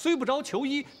虽不着囚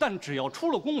衣，但只要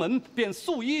出了宫门，便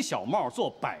素衣小帽，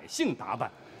做百姓打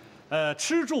扮，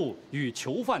吃住与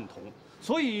囚犯同。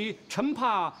所以臣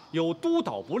怕有督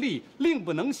导不力、令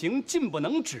不能行、禁不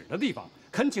能止的地方，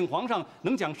恳请皇上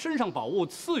能将身上宝物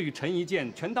赐予臣一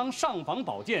件，全当上房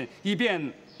宝剑，以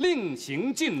便另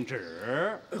行禁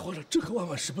止。皇上，这可万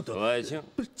万使不得。何爱卿，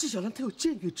不是纪晓岚，他有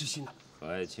僭越之心呐。何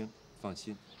爱卿，放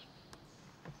心。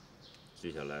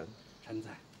纪晓岚，臣在。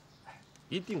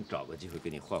一定找个机会给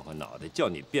你换换脑袋，叫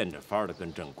你变着法的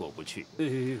跟朕过不去。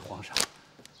皇上，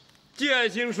季爱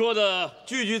卿说的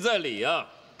句句在理啊，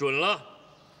准了。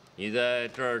你在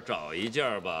这儿找一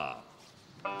件吧。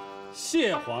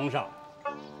谢皇上。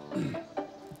皇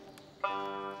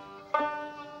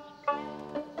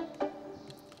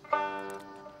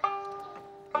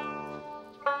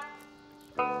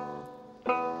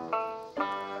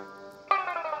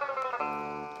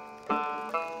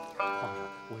上，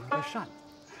我应该善你。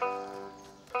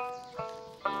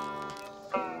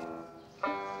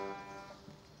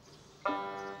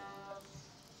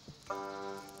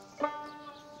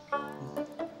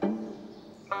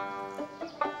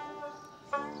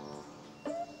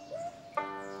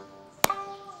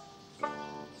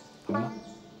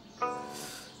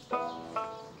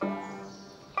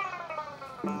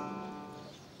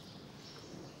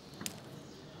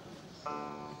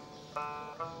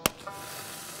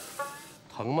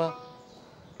疼吗？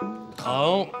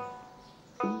疼。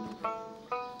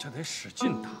这得使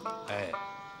劲打。哎，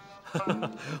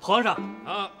皇上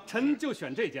啊，臣就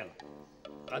选这件了。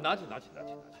啊，拿去。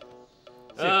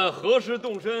何时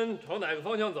动身朝哪个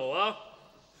方向走啊？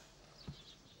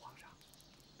皇上，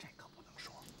这可不能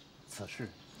说，此事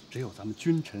只有咱们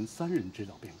君臣3人知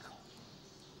道便可。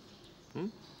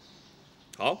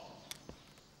好，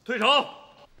退朝。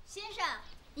先生，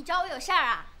你找我有事儿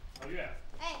啊？小月。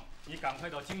哎。你赶快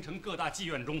到京城各大妓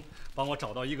院中，帮我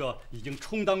找到一个已经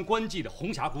充当官妓的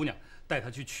红霞姑娘，带她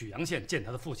去曲阳县见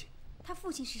她的父亲。她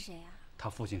父亲是谁啊？她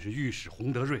父亲是御史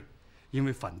洪德瑞，因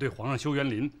为反对皇上修园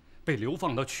林，被流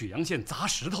放到曲阳县砸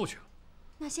石头去了。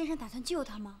那先生打算救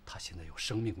她吗？她现在有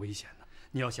生命危险呢，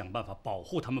你要想办法保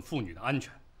护他们父女的安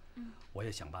全。我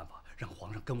也想办法让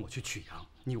皇上跟我去曲阳，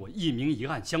你我一明一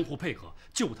暗，相互配合，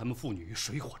救他们父女于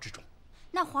水火之中。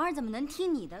那皇上怎么能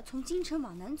听你的，从京城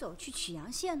往南走去曲阳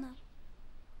县呢？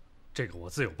这个我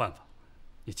自有办法，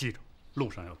你记着，路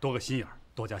上要多个心眼儿，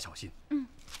多加小心。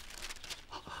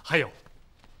还有，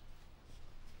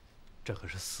这可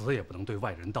是死也不能对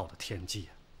外人道的天机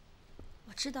啊！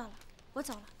我知道了，我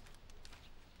走了。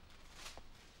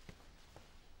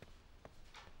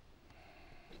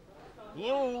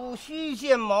宁无须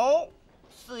见谋，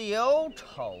似有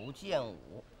丑见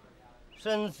武。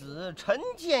生子臣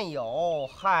见友，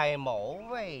害某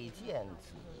未见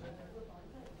子。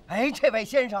哎，这位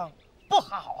先生，不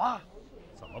好啊！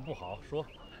怎么不好？说，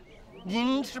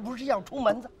您是不是要出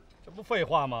门子？这不废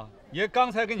话吗？爷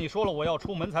刚才跟你说了，我要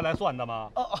出门才来算的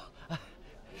吗？哦，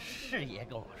是爷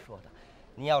跟我说的。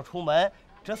您要出门，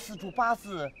这4柱8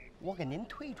字我给您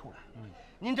推出来。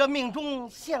您这命中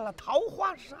现了桃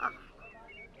花煞。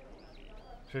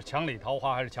是墙里桃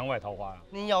花还是墙外桃花呀？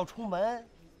您要出门，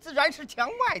自然是墙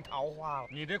外桃花了。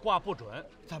你这卦不准。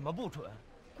怎么不准？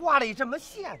卦里这么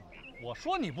现的。我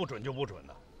说你不准就不准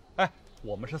的。哎，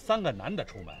我们是3个男的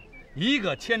出门，一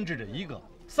个牵制着一个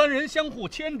，3人相互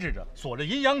牵制着，锁着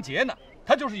阴阳结呢。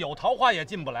他就是有桃花也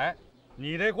进不来。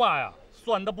你这卦呀，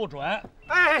算的不准。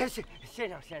哎，先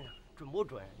生，准不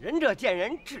准？仁者见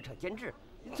仁，智者见智，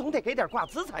您总得给点卦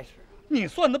资才是。你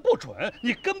算的不准，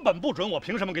你根本不准，我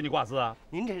凭什么给你卦资啊？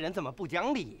您这人怎么不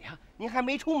讲理呀？您还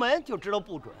没出门就知道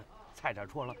不准，菜这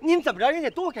说了，您怎么着也得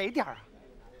多给点啊！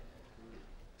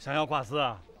想要卦资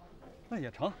啊，那也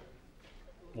成。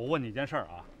我问你一件事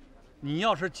啊，你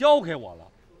要是交给我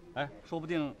了，哎，说不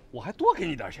定我还多给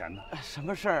你点钱呢。什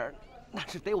么事儿？那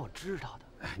是得我知道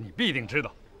的。哎，你必定知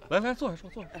道。来，坐下说，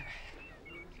坐下。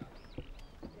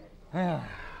哎呀，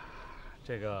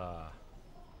这个。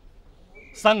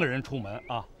3个人出门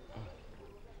啊，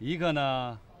一个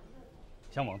呢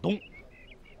想往东，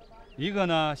一个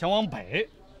呢想往北。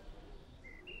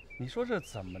你说这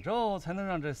怎么着才能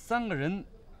让这3个人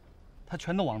他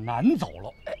全都往南走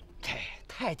了？哎，这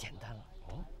太简单了。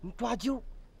哦，你抓阄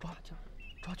啊！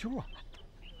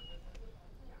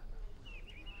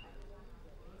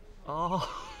哦，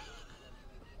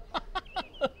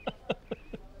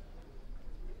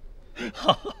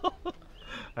好，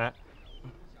哎。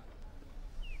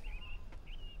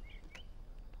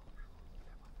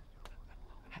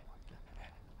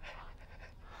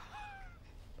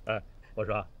我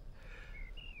说，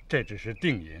这只是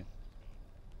定银，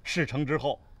事成之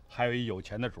后还有一有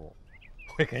钱的主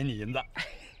会给你银子，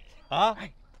啊，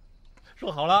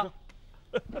说好了。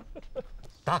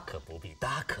大可不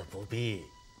必，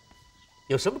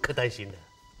有什么可担心的？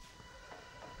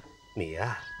你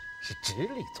呀，是直隶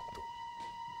总督，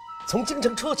从京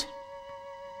城出去，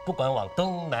不管往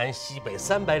东南西北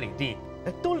300里地，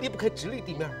哎，都离不开直隶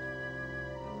地面。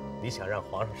你想让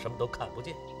皇上什么都看不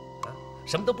见，啊，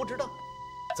什么都不知道？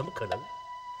怎么可能？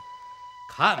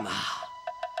看嘛，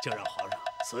就让皇上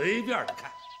随便的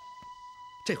看。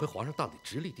这回皇上到你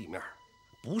直隶地面，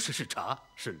不是视察，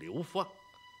是流放。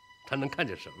他能看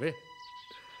见什么呀？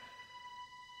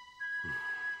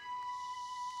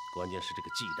关键是这个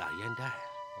纪大烟袋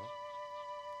啊，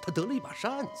他得了一把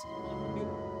扇子。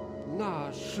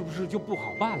那是不是就不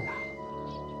好办了？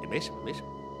也没什么，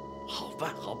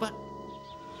好办。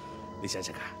你想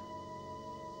想看，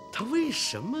他为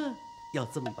什么要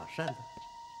这么一把扇子？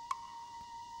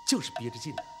就是憋着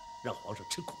劲让皇上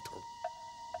吃苦头。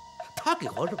他给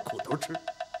皇上苦头吃，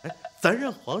哎，咱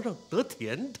让皇上得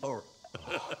甜头，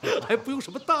还不用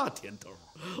什么大甜头，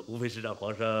无非是让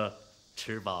皇上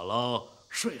吃饱喽，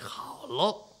睡好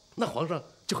喽，那皇上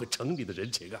就会承你的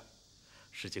人情啊。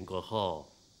事情过后，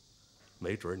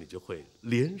没准你就会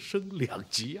连升2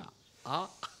级啊！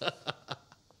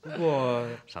不过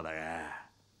邵大人，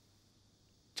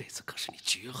这次可是你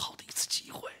绝好的一次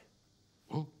机会。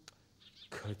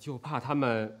可就怕他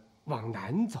们往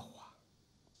南走啊。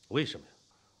为什么呀？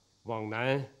往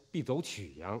南必走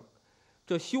曲阳，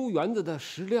这修园子的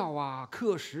石料啊、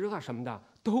刻石啊什么的，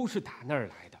都是打那儿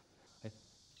来的。哎，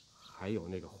还有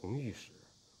那个红玉石，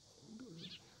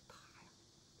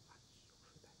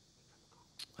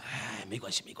哎，没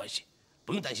关系，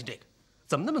不用担心这个。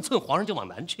怎么那么寸，皇上就往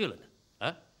南去了呢？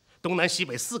啊，东南西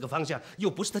北4个方向，又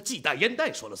不是他纪大烟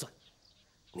袋说了算。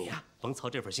你呀，甭操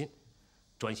这份心，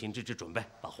专心致志准备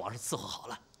把皇上伺候好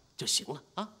了就行了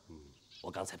啊。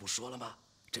我刚才不说了吗？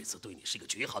这次对你是一个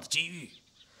绝好的机遇。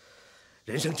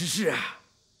人生之事啊，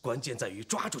关键在于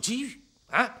抓住机遇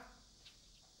啊！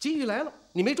机遇来了，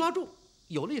你没抓住，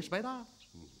有了也是白搭，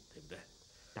对不对？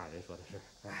大人说的是。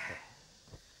哎，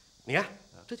你呀，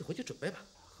这就回去准备吧。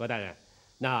何大人，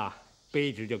那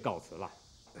卑职就告辞了。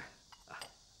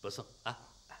不送啊。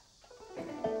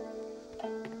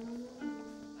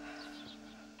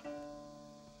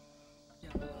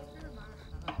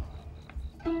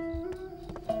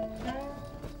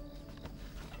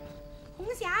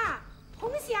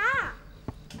红霞，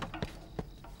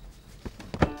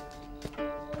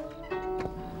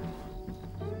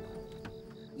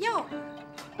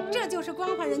这就是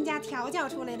光环人家调教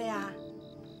出来的呀。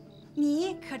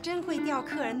你可真会吊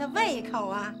客人的胃口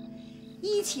啊！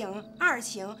一请、二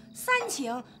请、三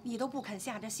请，你都不肯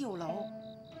下这绣楼。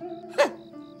哼，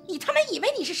你他妈以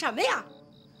为你是什么呀？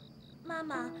妈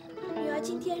妈，女儿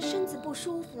今天身子不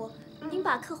舒服，您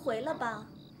把课回了吧。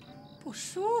不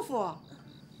舒服？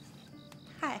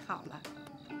太好了，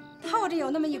透着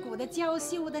有那么一股子娇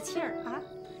羞的气儿啊，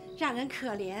让人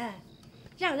可怜，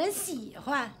让人喜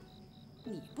欢。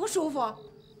你不舒服，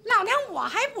老娘我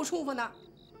还不舒服呢。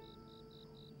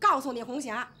告诉你，红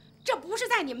霞，这不是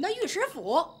在你们的御史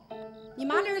府，你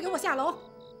麻利儿给我下楼。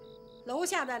楼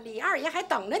下的李二爷还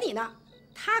等着你呢，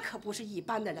他可不是一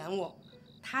般的人物，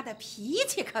他的脾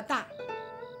气可大。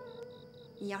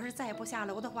你要是再不下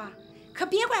楼的话，可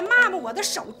别怪妈妈我的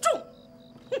手重。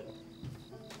哼！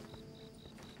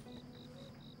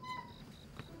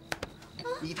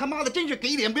你他妈的真是给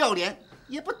脸不要脸，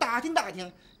也不打听打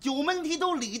听九门提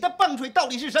督李的棒槌到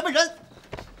底是什么人。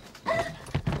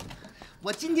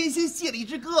我今天先卸了一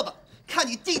只胳膊，看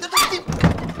你记得这劲。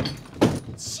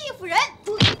欺负人！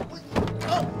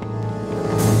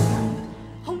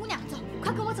红姑娘，走，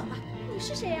快跟我走吧。你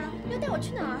是谁呀？要带我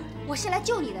去哪儿？我是来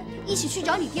救你的，一起去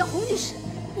找你爹洪御史。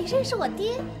你认识我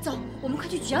爹？走，我们快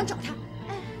去举阳找他。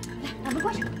哎，来，把门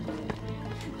关上。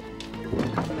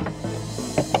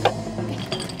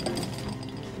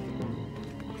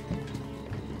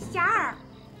霞儿，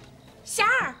霞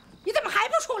儿，你怎么还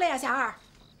不出来呀？霞儿，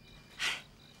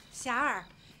霞儿，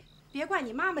别怪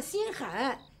你妈妈心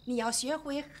狠，你要学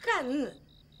会恨。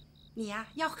你呀，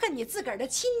要恨你自个儿的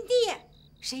亲爹。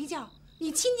谁叫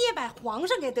你亲爹把皇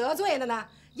上给得罪了呢？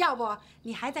要不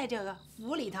你还在这个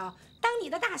府里头当你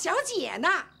的大小姐呢。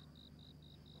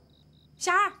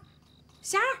霞儿，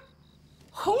霞儿，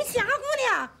红霞姑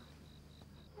娘。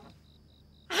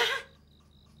啊！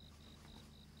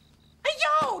哎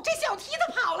呦，这小蹄子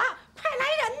跑了！快来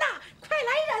人呐！快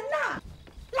来人呐！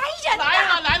来人呐！来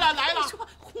了来了来了！你说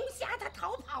红霞她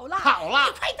逃跑了，跑了！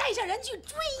你快带上人去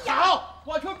追呀！好，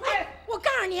我去追。我告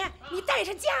诉你，你带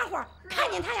上家伙，看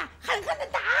见他呀，狠狠的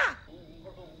打。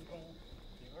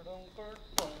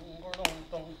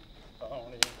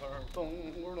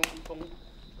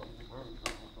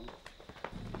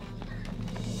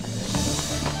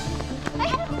哎，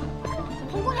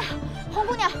红姑娘，红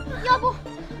姑娘，要不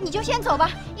你就先走吧，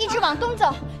一直往东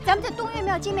走，咱们在东岳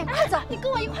庙见面。快走！你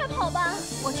跟我一块跑吧。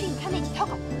我去你看那几条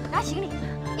狗，拿行李，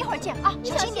一会儿见啊，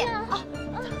小心点啊。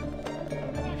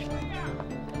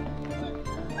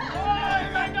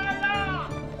哎，在这儿呢！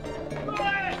对。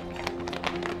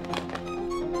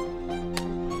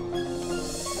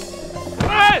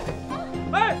哎，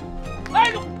哎，哎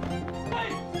呦，哎，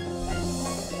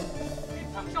你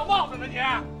抢校帽子呢你？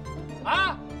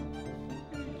啊？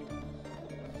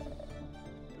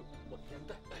我连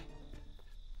带，哎，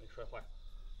没摔坏。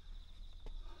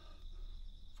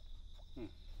嗯，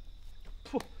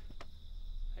噗，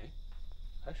哎，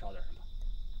还少点什么？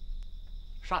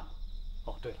扇子。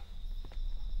哦，对了，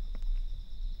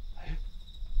哎，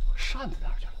我扇子哪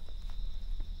儿去了？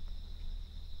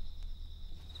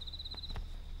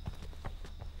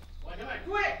我去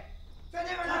追，在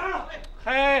那边呢。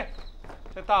嘿，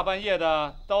这大半夜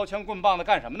的，刀枪棍棒的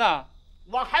干什么呢？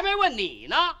我还没问你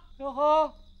呢。哟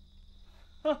呵，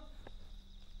哼，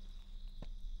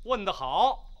问得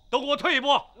好，都给我退一步。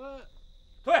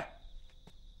退。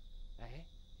哎，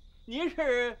您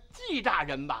是纪大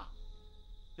人吧？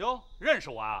哟，认识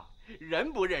我啊？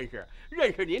人不认识，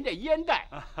认识您这烟袋。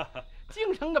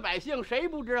京城的百姓谁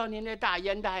不知道您这大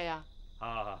烟袋呀？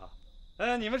好，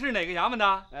你们是哪个衙门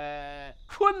的？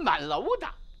春满楼的。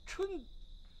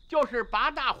就是八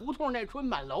大胡同那春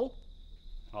满楼。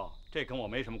哦，这跟我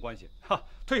没什么关系。哈，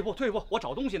退一步，退一步，我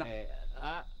找东西呢。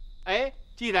哎，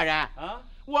纪大人啊，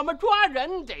我们抓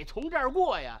人得从这儿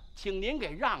过呀，请您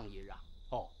给让一让。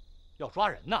哦，要抓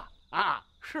人呐？啊，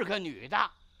是个女的。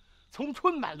从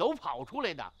春满楼跑出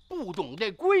来的，不懂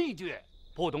这规矩，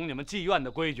不懂你们妓院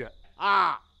的规矩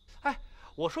啊！哎，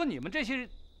我说你们这些，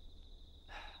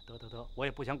得，我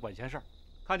也不想管闲事儿，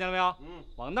看见了没有？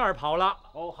往那儿跑了。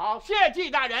哦，好，谢纪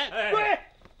大人。对，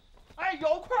哎，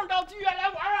有空到妓院来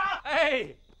玩啊！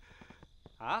哎，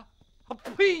啊，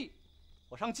呸！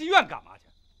我上妓院干嘛去？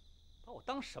把我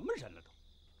当什么人了都？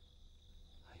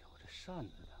哎呦，这扇子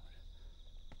怎么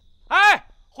着？哎，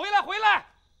回来！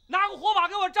拿个火把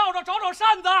给我照找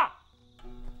扇子。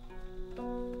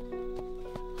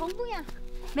红姑娘，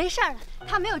没事了，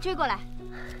他没有追过来。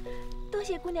多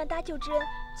谢姑娘搭救之恩，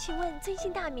请问尊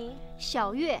姓大名？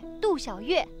小月，杜小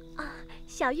月。啊，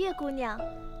小月姑娘。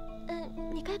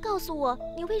你该告诉我，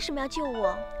你为什么要救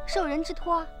我？受人之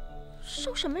托。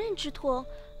受什么人之托？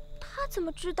他怎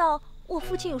么知道我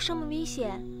父亲有什么危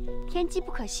险？天机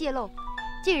不可泄露。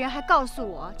这人还告诉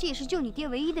我，这也是救你爹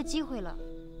唯一的机会了。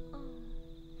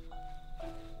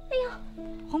哎呀，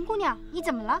红姑娘，你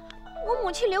怎么了？我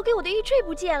母亲留给我的玉坠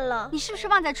不见了。你是不是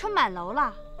忘在春满楼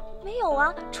了？没有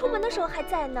啊，出门的时候还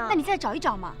在呢。那你再找一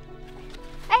找嘛。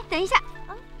哎，等一下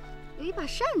啊，有一把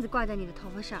扇子挂在你的头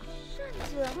发上。扇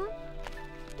子？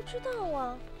不知道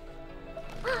啊。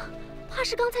啊，怕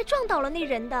是刚才撞倒了那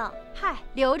人的。嗨，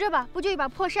留着吧，不就一把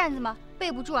破扇子吗？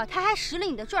背不住啊，他还拾了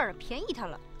你的坠儿，便宜他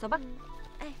了。走吧。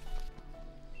哎。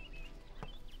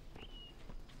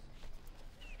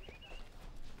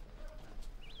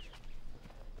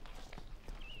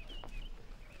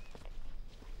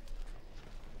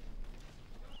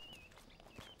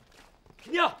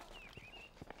停停！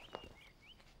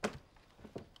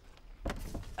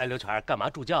哎，刘全，干嘛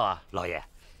助教啊？老爷，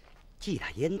系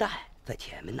大烟袋在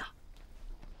前面呢。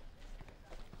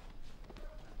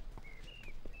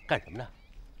干什么呢？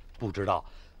不知道，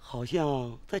好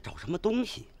像在找什么东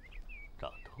西。找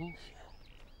东西？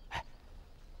哎，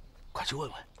快去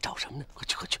问问，找什么呢？快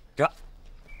去，快去！这。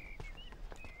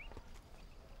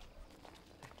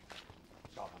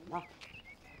找什么呢？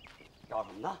找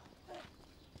什么呢？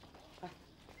哎，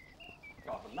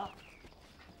找什么呢？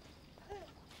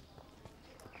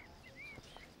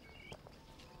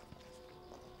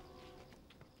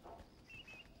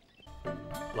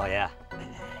老爷，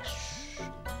嘘，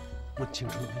问清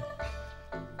楚了没有？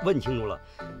问清楚了，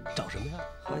找什么呀？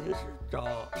好像是找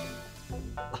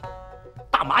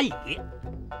大蚂蚁。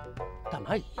大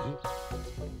蚂蚁？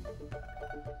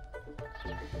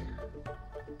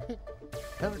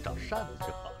他要是找扇子就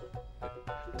好了。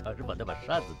他是把那把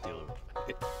扇子丢了，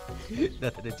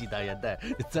那他这系大烟袋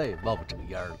再也冒不成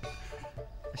烟了。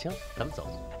行，咱们走，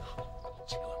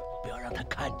千万不要让他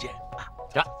看见啊！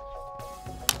这。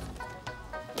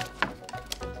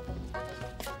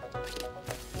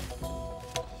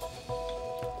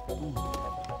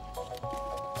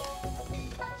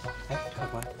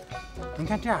您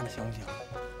看这样的行不行？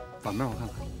反面我看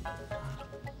看。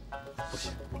不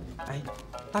行。哎，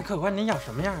那客官您要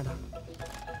什么样的？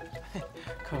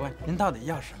客官您到底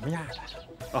要什么样的？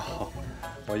哦，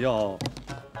我要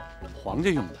皇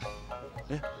家用的。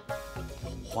哎，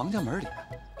皇家门里的。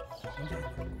皇家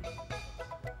门。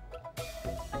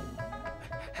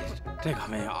这可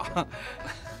没有。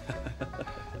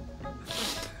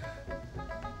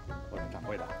我说掌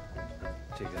柜的，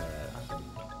这个。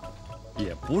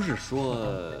也不是说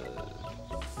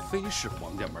非是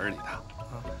皇家门里的，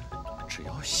只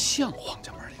要像皇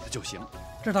家门里的就行。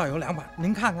这倒有2把，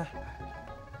您看看。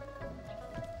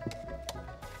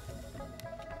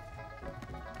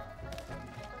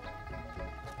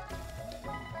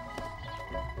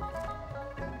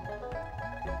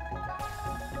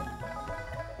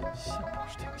像倒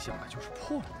是挺像的，就是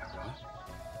破了点啊。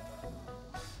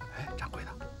哎，掌柜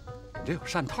的，你这有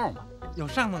扇套吗？有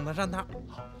上等的扇套。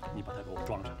好。你把它给我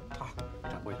装上。好，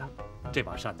掌柜的，这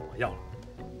把扇子我要了。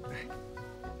哎，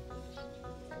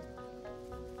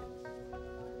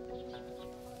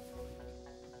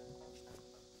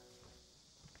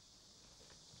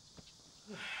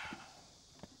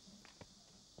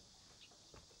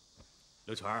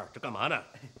刘全，这干嘛呢？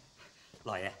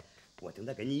老爷，我正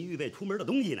在给您预备出门的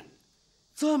东西呢。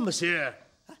这么些？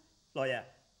老爷，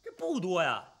这不多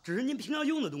呀，只是您平常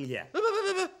用的东西。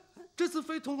别，这次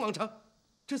非同往常。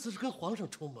这次是跟皇上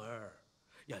出门，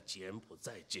要简朴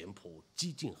再简朴，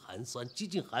几近寒酸，几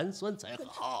近寒酸才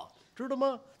好，知道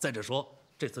吗？再者说，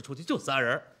这次出去就仨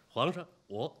人，皇上、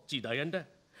我、系大烟袋，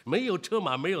没有车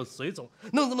马，没有随从，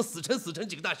弄这么死沉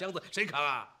几个大箱子，谁扛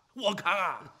啊？我扛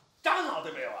啊！站好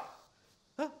对没有啊？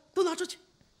啊，都拿出去！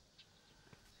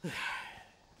哎，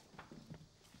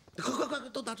快，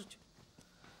都拿出去！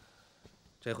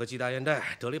这回系大烟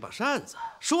袋得了一把扇子，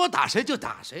说打谁就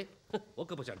打谁，我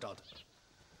可不想招他。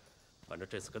反正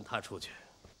这次跟他出去，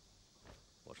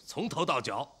我是从头到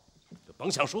脚就甭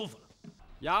想舒服了。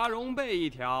鸭绒被1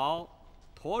条，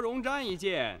驼绒毡1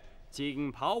件，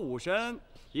锦袍5身，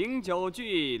饮酒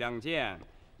具2件，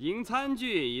饮餐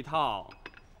具1套，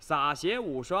洒鞋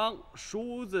5双，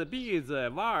梳子、篦子、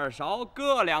碗勺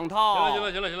各2套。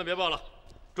行了，别报了，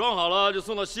装好了就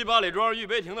送到西八里庄御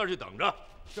碑亭那儿去等着。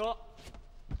说。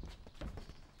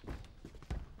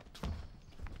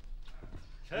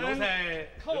奴才，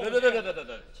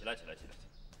对，起来！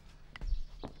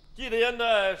系的烟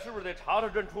袋是不是得查查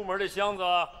朕出门这箱子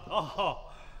啊？哦，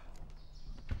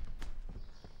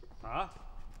啊，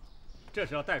这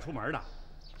是要带出门的。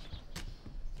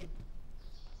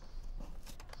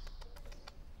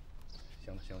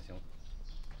行了，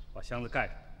把箱子盖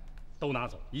上，都拿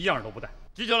走，一样都不带。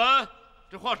纪晓岚，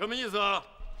这话什么意思啊？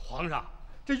皇上，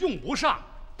这用不上，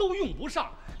都用不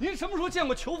上。您什么时候见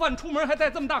过囚犯出门还带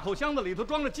这么大口箱子，里头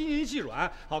装着金银细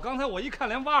软？好，刚才我一看，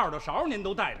连挖耳朵勺您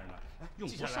都带着呢，用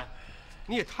不上。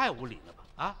你也太无礼了吧！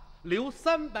啊，留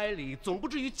300里，总不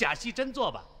至于假戏真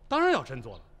做吧？当然要真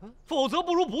做了，否则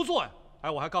不如不做呀。哎，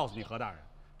我还告诉你，何大人，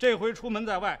这回出门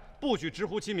在外，不许直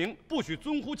呼其名，不许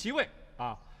尊呼其位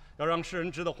啊！要让世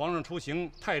人知道皇上出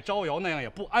行太招摇，那样也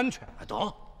不安全。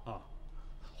懂啊，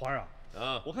皇上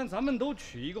啊，我看咱们都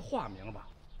取一个化名吧。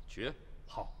取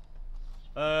好，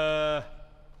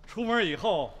出门以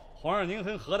后，皇上您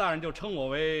和何大人就称我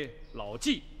为老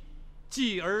纪，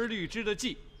继而律之的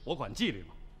继，我管纪律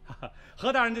嘛。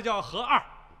何大人就叫何二。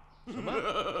什么？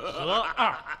何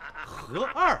二？何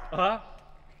二啊？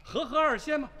和二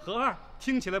仙嘛，和二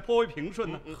听起来颇为平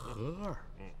顺呢。和二，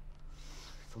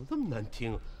怎么这么难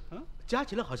听啊？加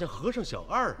起来好像和尚小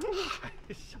二。哎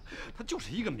呀，他就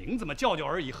是一个名字嘛，叫叫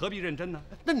而已，何必认真呢？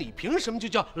那你凭什么就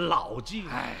叫老纪？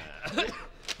哎，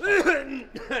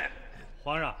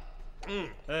皇上，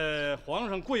皇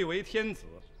上贵为天子，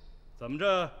怎么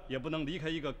着也不能离开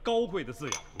一个高贵的字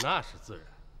眼。那是自然。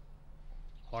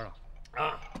皇上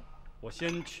啊，我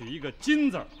先取一个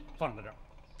金字放在这儿。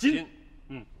金，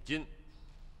金，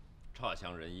差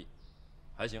强人意，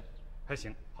还行，还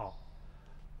行。好，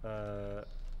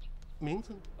名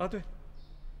字呢？啊，对，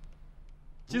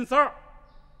金三儿。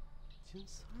金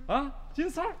三儿啊，金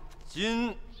三儿，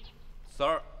金三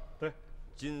儿，对，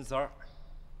金三儿。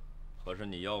和珅，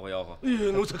你吆喝吆喝。哎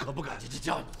呀，奴才可不敢，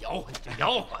叫你吆喝，你就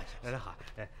吆喝。那好，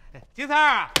金三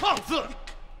儿，放肆！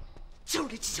就是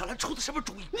这纪晓岚出的什么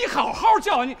主意？你好好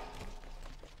叫你。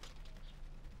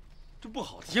这不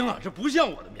好听啊，这不像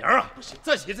我的名儿啊！不行，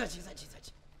再起！叫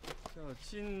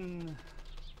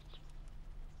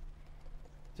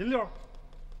金六、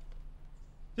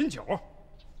金九、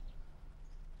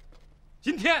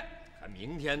金天，还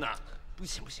明天呢？不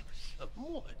行，什么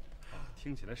呀？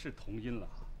听起来是同音了。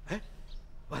哎，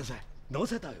万岁，奴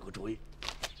才倒有个主意。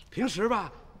平时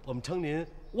吧，我们称您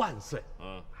万岁，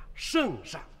圣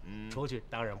上，出去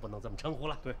当然不能这么称呼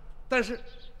了。对，但是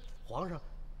皇上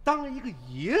当一个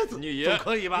爷子总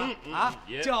可以吧？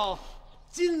叫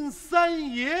金三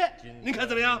爷，您看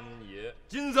怎么样？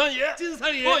金三爷，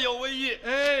颇有威仪。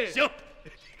哎，行，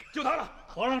就他了。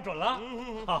皇上准了。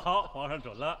好，皇上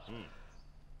准了。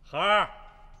和二，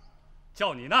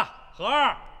叫你呢，和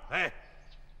二。哎，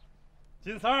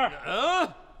金三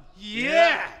儿，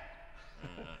爷。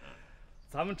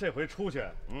咱们这回出去，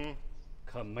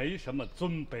可没什么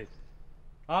尊卑，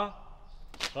啊，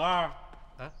和二，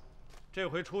啊，这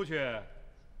回出去，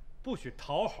不许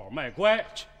讨好卖乖，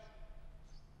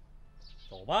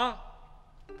走吧。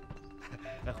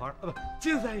哎，皇上，不，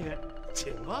金三爷，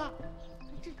请吧。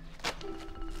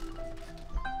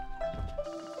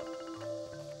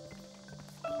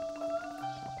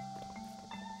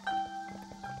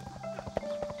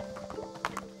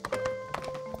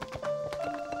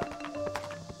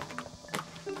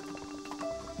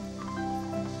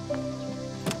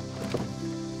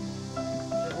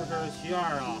徐二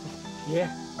啊，爷，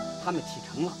他们启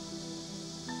程了。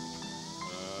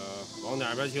往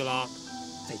哪边去了？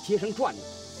在街上转悠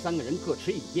，3个人各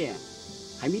持一件，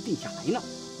还没定下来呢。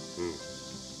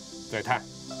再探。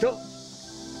这，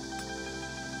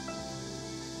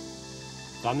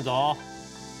咱们走。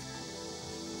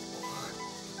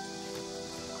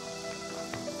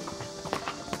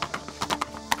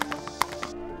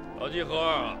老纪和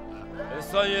二啊，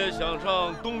三爷想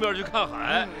上东边去看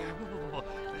海。不，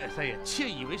三爷切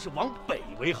以为是往北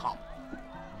为好。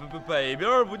北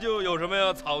边不就有什么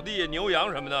呀？草地、牛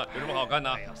羊什么的，有什么好看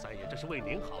的？哎呀，三爷，这是为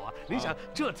您好啊！您想，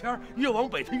这天越往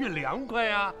北，它越凉快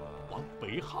呀。往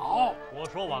北好。我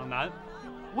说往南。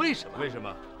为什么？为什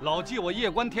么？老纪，我夜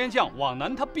观天象，往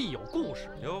南它必有故事。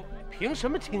哟，凭什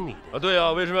么听你的？对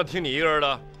呀，为什么要听你一个人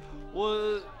的？我，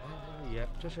爷，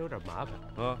这事有点麻烦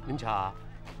啊。您瞧啊，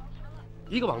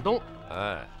一个往东，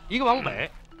一个往北，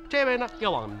这位呢要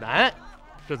往南，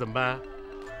这怎么办？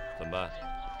怎么办？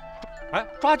哎，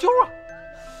抓阄啊！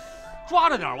抓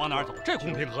着点往哪儿走，这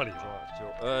公平合理。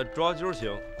抓阄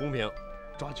行，公平。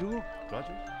抓阄。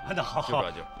那好，就抓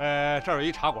阄。这儿有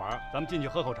一茶馆，咱们进去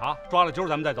喝口茶，抓了阄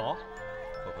咱们再走。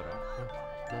喝口茶。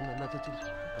那就进去。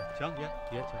行，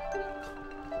爷行。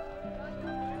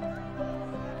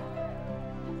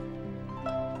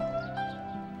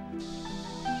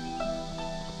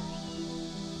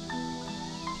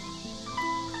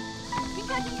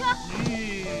停车！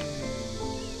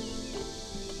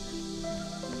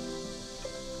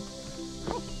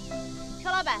车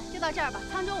老板，就到这儿吧，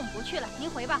沧州我们不去了，您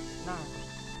回吧。那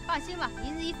放心吧，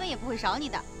银子1分也不会少你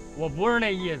的。我不是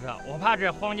那意思，我怕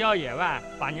这荒郊野外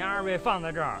把您2位放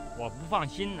在这儿，我不放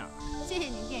心呢。谢谢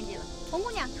您惦记了。红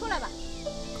姑娘，出来吧。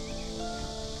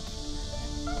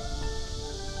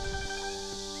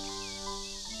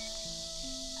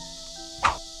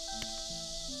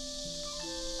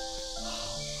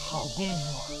好功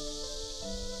夫啊！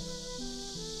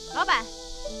老板，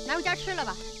拿回家吃了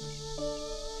吧。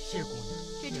谢姑娘。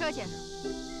这车先生，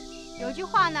有句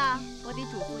话呢，我得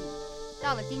嘱咐你，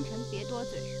到了京城别多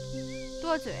嘴，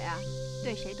多嘴啊，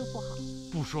对谁都不好。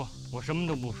不说，我什么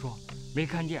都不说，没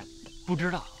看见，不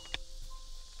知道。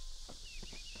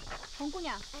红姑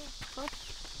娘，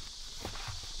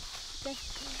对。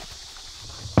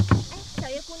小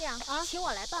月姑娘啊，请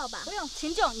我来抱吧。不用，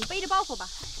秦舅，你背着包袱吧。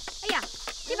哎呀，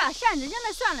这把扇子扔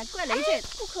了算了，怪累赘的。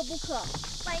不可不可，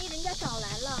万一人家找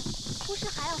来了，不是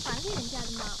还要还给人家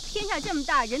的吗？天下这么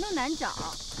大，人都难找，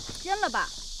扔了吧。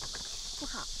不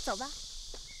好，走吧。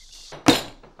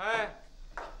哎，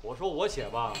我说我写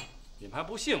吧，你们还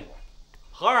不信我。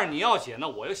和二你要写呢，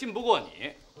我又信不过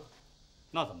你，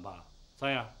那怎么办？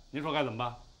三爷，您说该怎么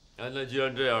办？哎，那既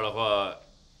然这样的话，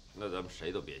那咱们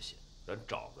谁都别写，咱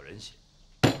找个人写。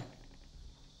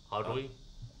好主意。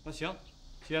那行，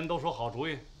既然都说好主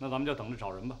意，那咱们就等着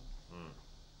找人吧。嗯。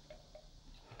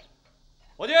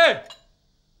伙计，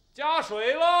加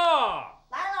水了。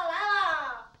来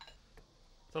了。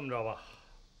这么着吧，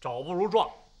找不如撞。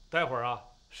待会儿啊，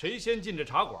谁先进这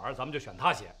茶馆，咱们就选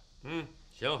他写。嗯，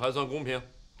行，还算公平。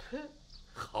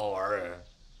好玩儿哎，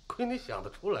亏你想得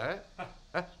出来。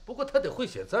哎，不过他得会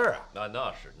写字儿啊。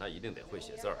那是，那一定得会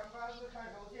写字儿。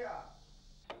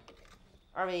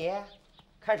二位爷，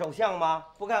看手相吗？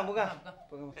不干。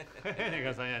那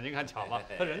个三爷，您看巧了，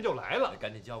他人就来了，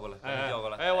赶紧叫过来，赶紧叫过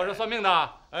来。哎，我是算命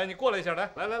的，哎，你过来一下，来。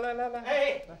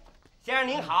哎，先生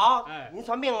您好，您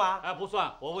算命吗？哎，不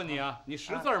算。我问你啊，你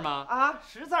识字吗？啊，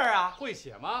识字啊。会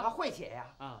写吗？啊，会写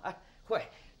呀。哎，会，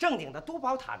正经的多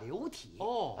宝塔流体。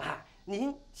哦。啊，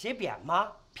您写匾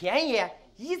吗？便宜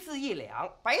，1字1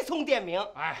两，白送店名。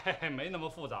哎，没那么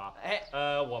复杂。哎，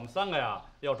我们3个呀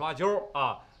要抓阄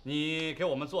啊，你给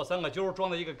我们做3个阄，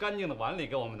装在一个干净的碗里，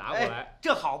给我们拿过来。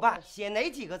这好办，写哪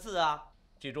几个字啊？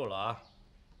记住了啊，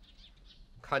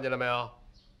看见了没有？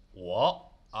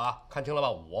我啊，看清了吧？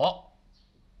我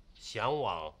想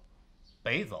往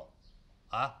北走，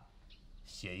啊，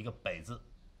写一个北字。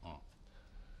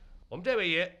我们这位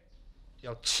爷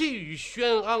要气宇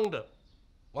轩昂的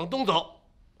往东走，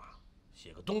啊，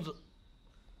写个东字。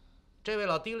这位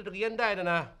老提了这个烟袋的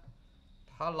呢，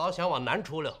他老想往南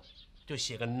出溜，就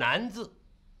写个南字，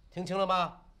听清了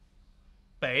吗？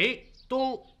北、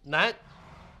东、南，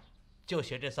就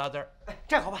写这仨字儿。哎，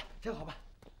这好办。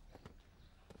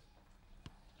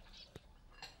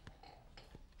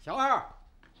小二，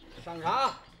上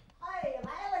茶。哎，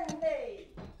来了您嘞。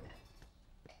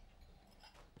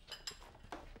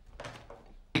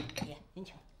您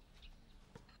请。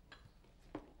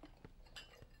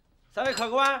3位客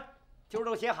官，阄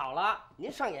都写好了，您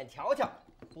上眼瞧瞧，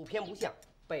不偏不向，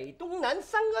北东南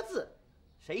3个字，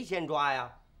谁先抓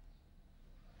呀？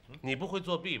你不会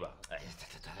作弊吧？哎，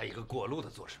他一个过路的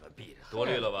做什么弊呢？多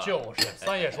虑了吧？就是，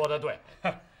三爷说的对。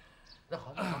那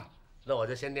好吧，那我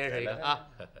就先掂上一个啊。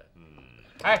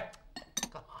哎，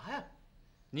干嘛呀？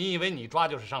你以为你抓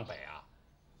就是上北啊？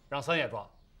让三爷抓，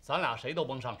咱俩谁都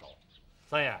甭上手。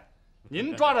三爷，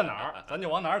您抓着哪儿，咱就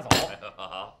往哪儿走。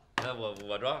好，那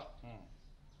我抓。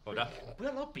我抓。不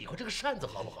要老比划这个扇子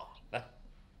好不好？来，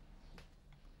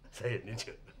三爷您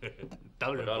请。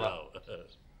当然了。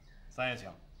三爷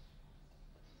请。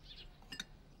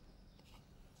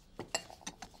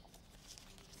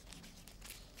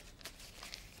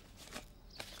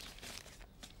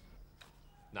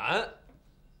南，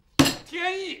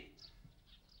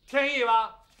天意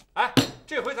吧？哎，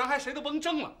这回咱还谁都甭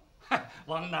争了，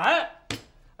往南。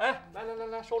哎，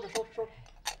来，收着。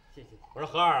谢谢。我说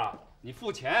何二啊，你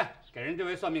付钱给人这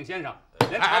位算命先生，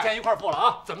连茶钱一块付了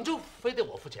啊。怎么就非得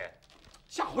我付钱？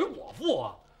下回我付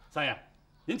啊。三爷，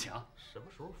您请。什么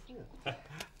时候付？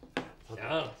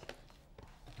行。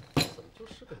怎么就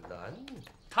是个男的？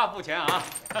他付钱啊。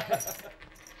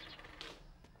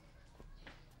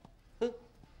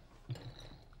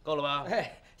够了吧？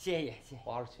哎，谢谢。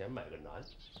花了钱买个男。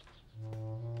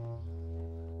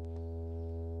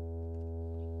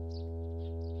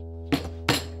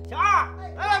小二，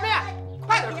来碗面，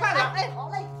快点。哎，好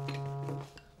嘞。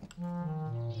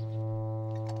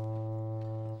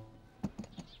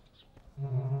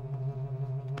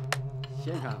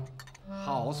先生，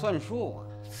好算数啊！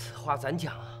此话怎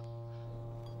讲啊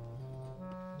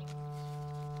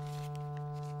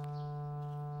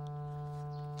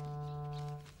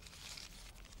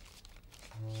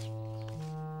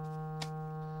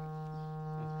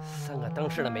？3个灯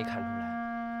饰的没看出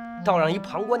来，倒让一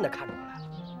旁观的看出来了。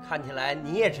看起来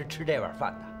你也是吃这碗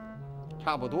饭的。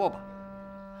差不多吧。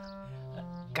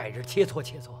改日切磋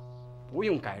切磋。不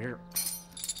用改日，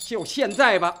就现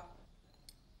在吧。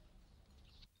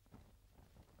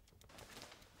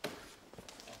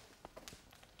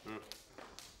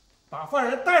把犯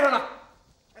人带上来。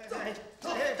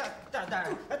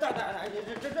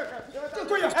这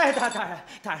跪下！哎，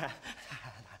大人，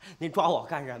您抓我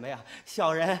干什么呀？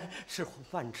小人是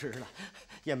饭吃了，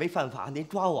也没犯法，您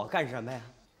抓我干什么呀？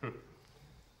哼，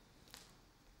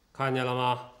看见了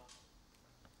吗？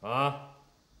啊，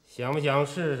想不想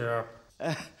试试？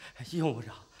用不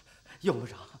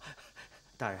着。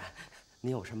大人，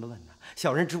您有什么问的？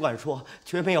小人只管说，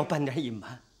绝没有半点隐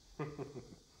瞒。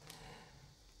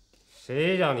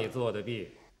谁让你做的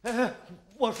弊？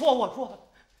我说，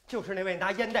就是那位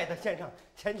拿烟袋的先生，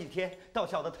前几天到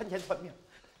小的摊前算命，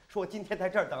说今天在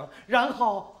这儿等，然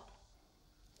后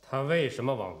他为什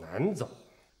么往南走？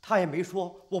他也没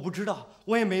说，我不知道，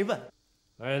我也没问。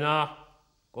来人呐，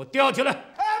给我吊起来！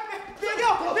别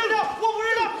吊！我不知道，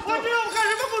我干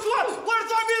什么不说，我是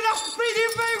算命的，飞机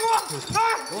飞过。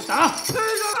给我打！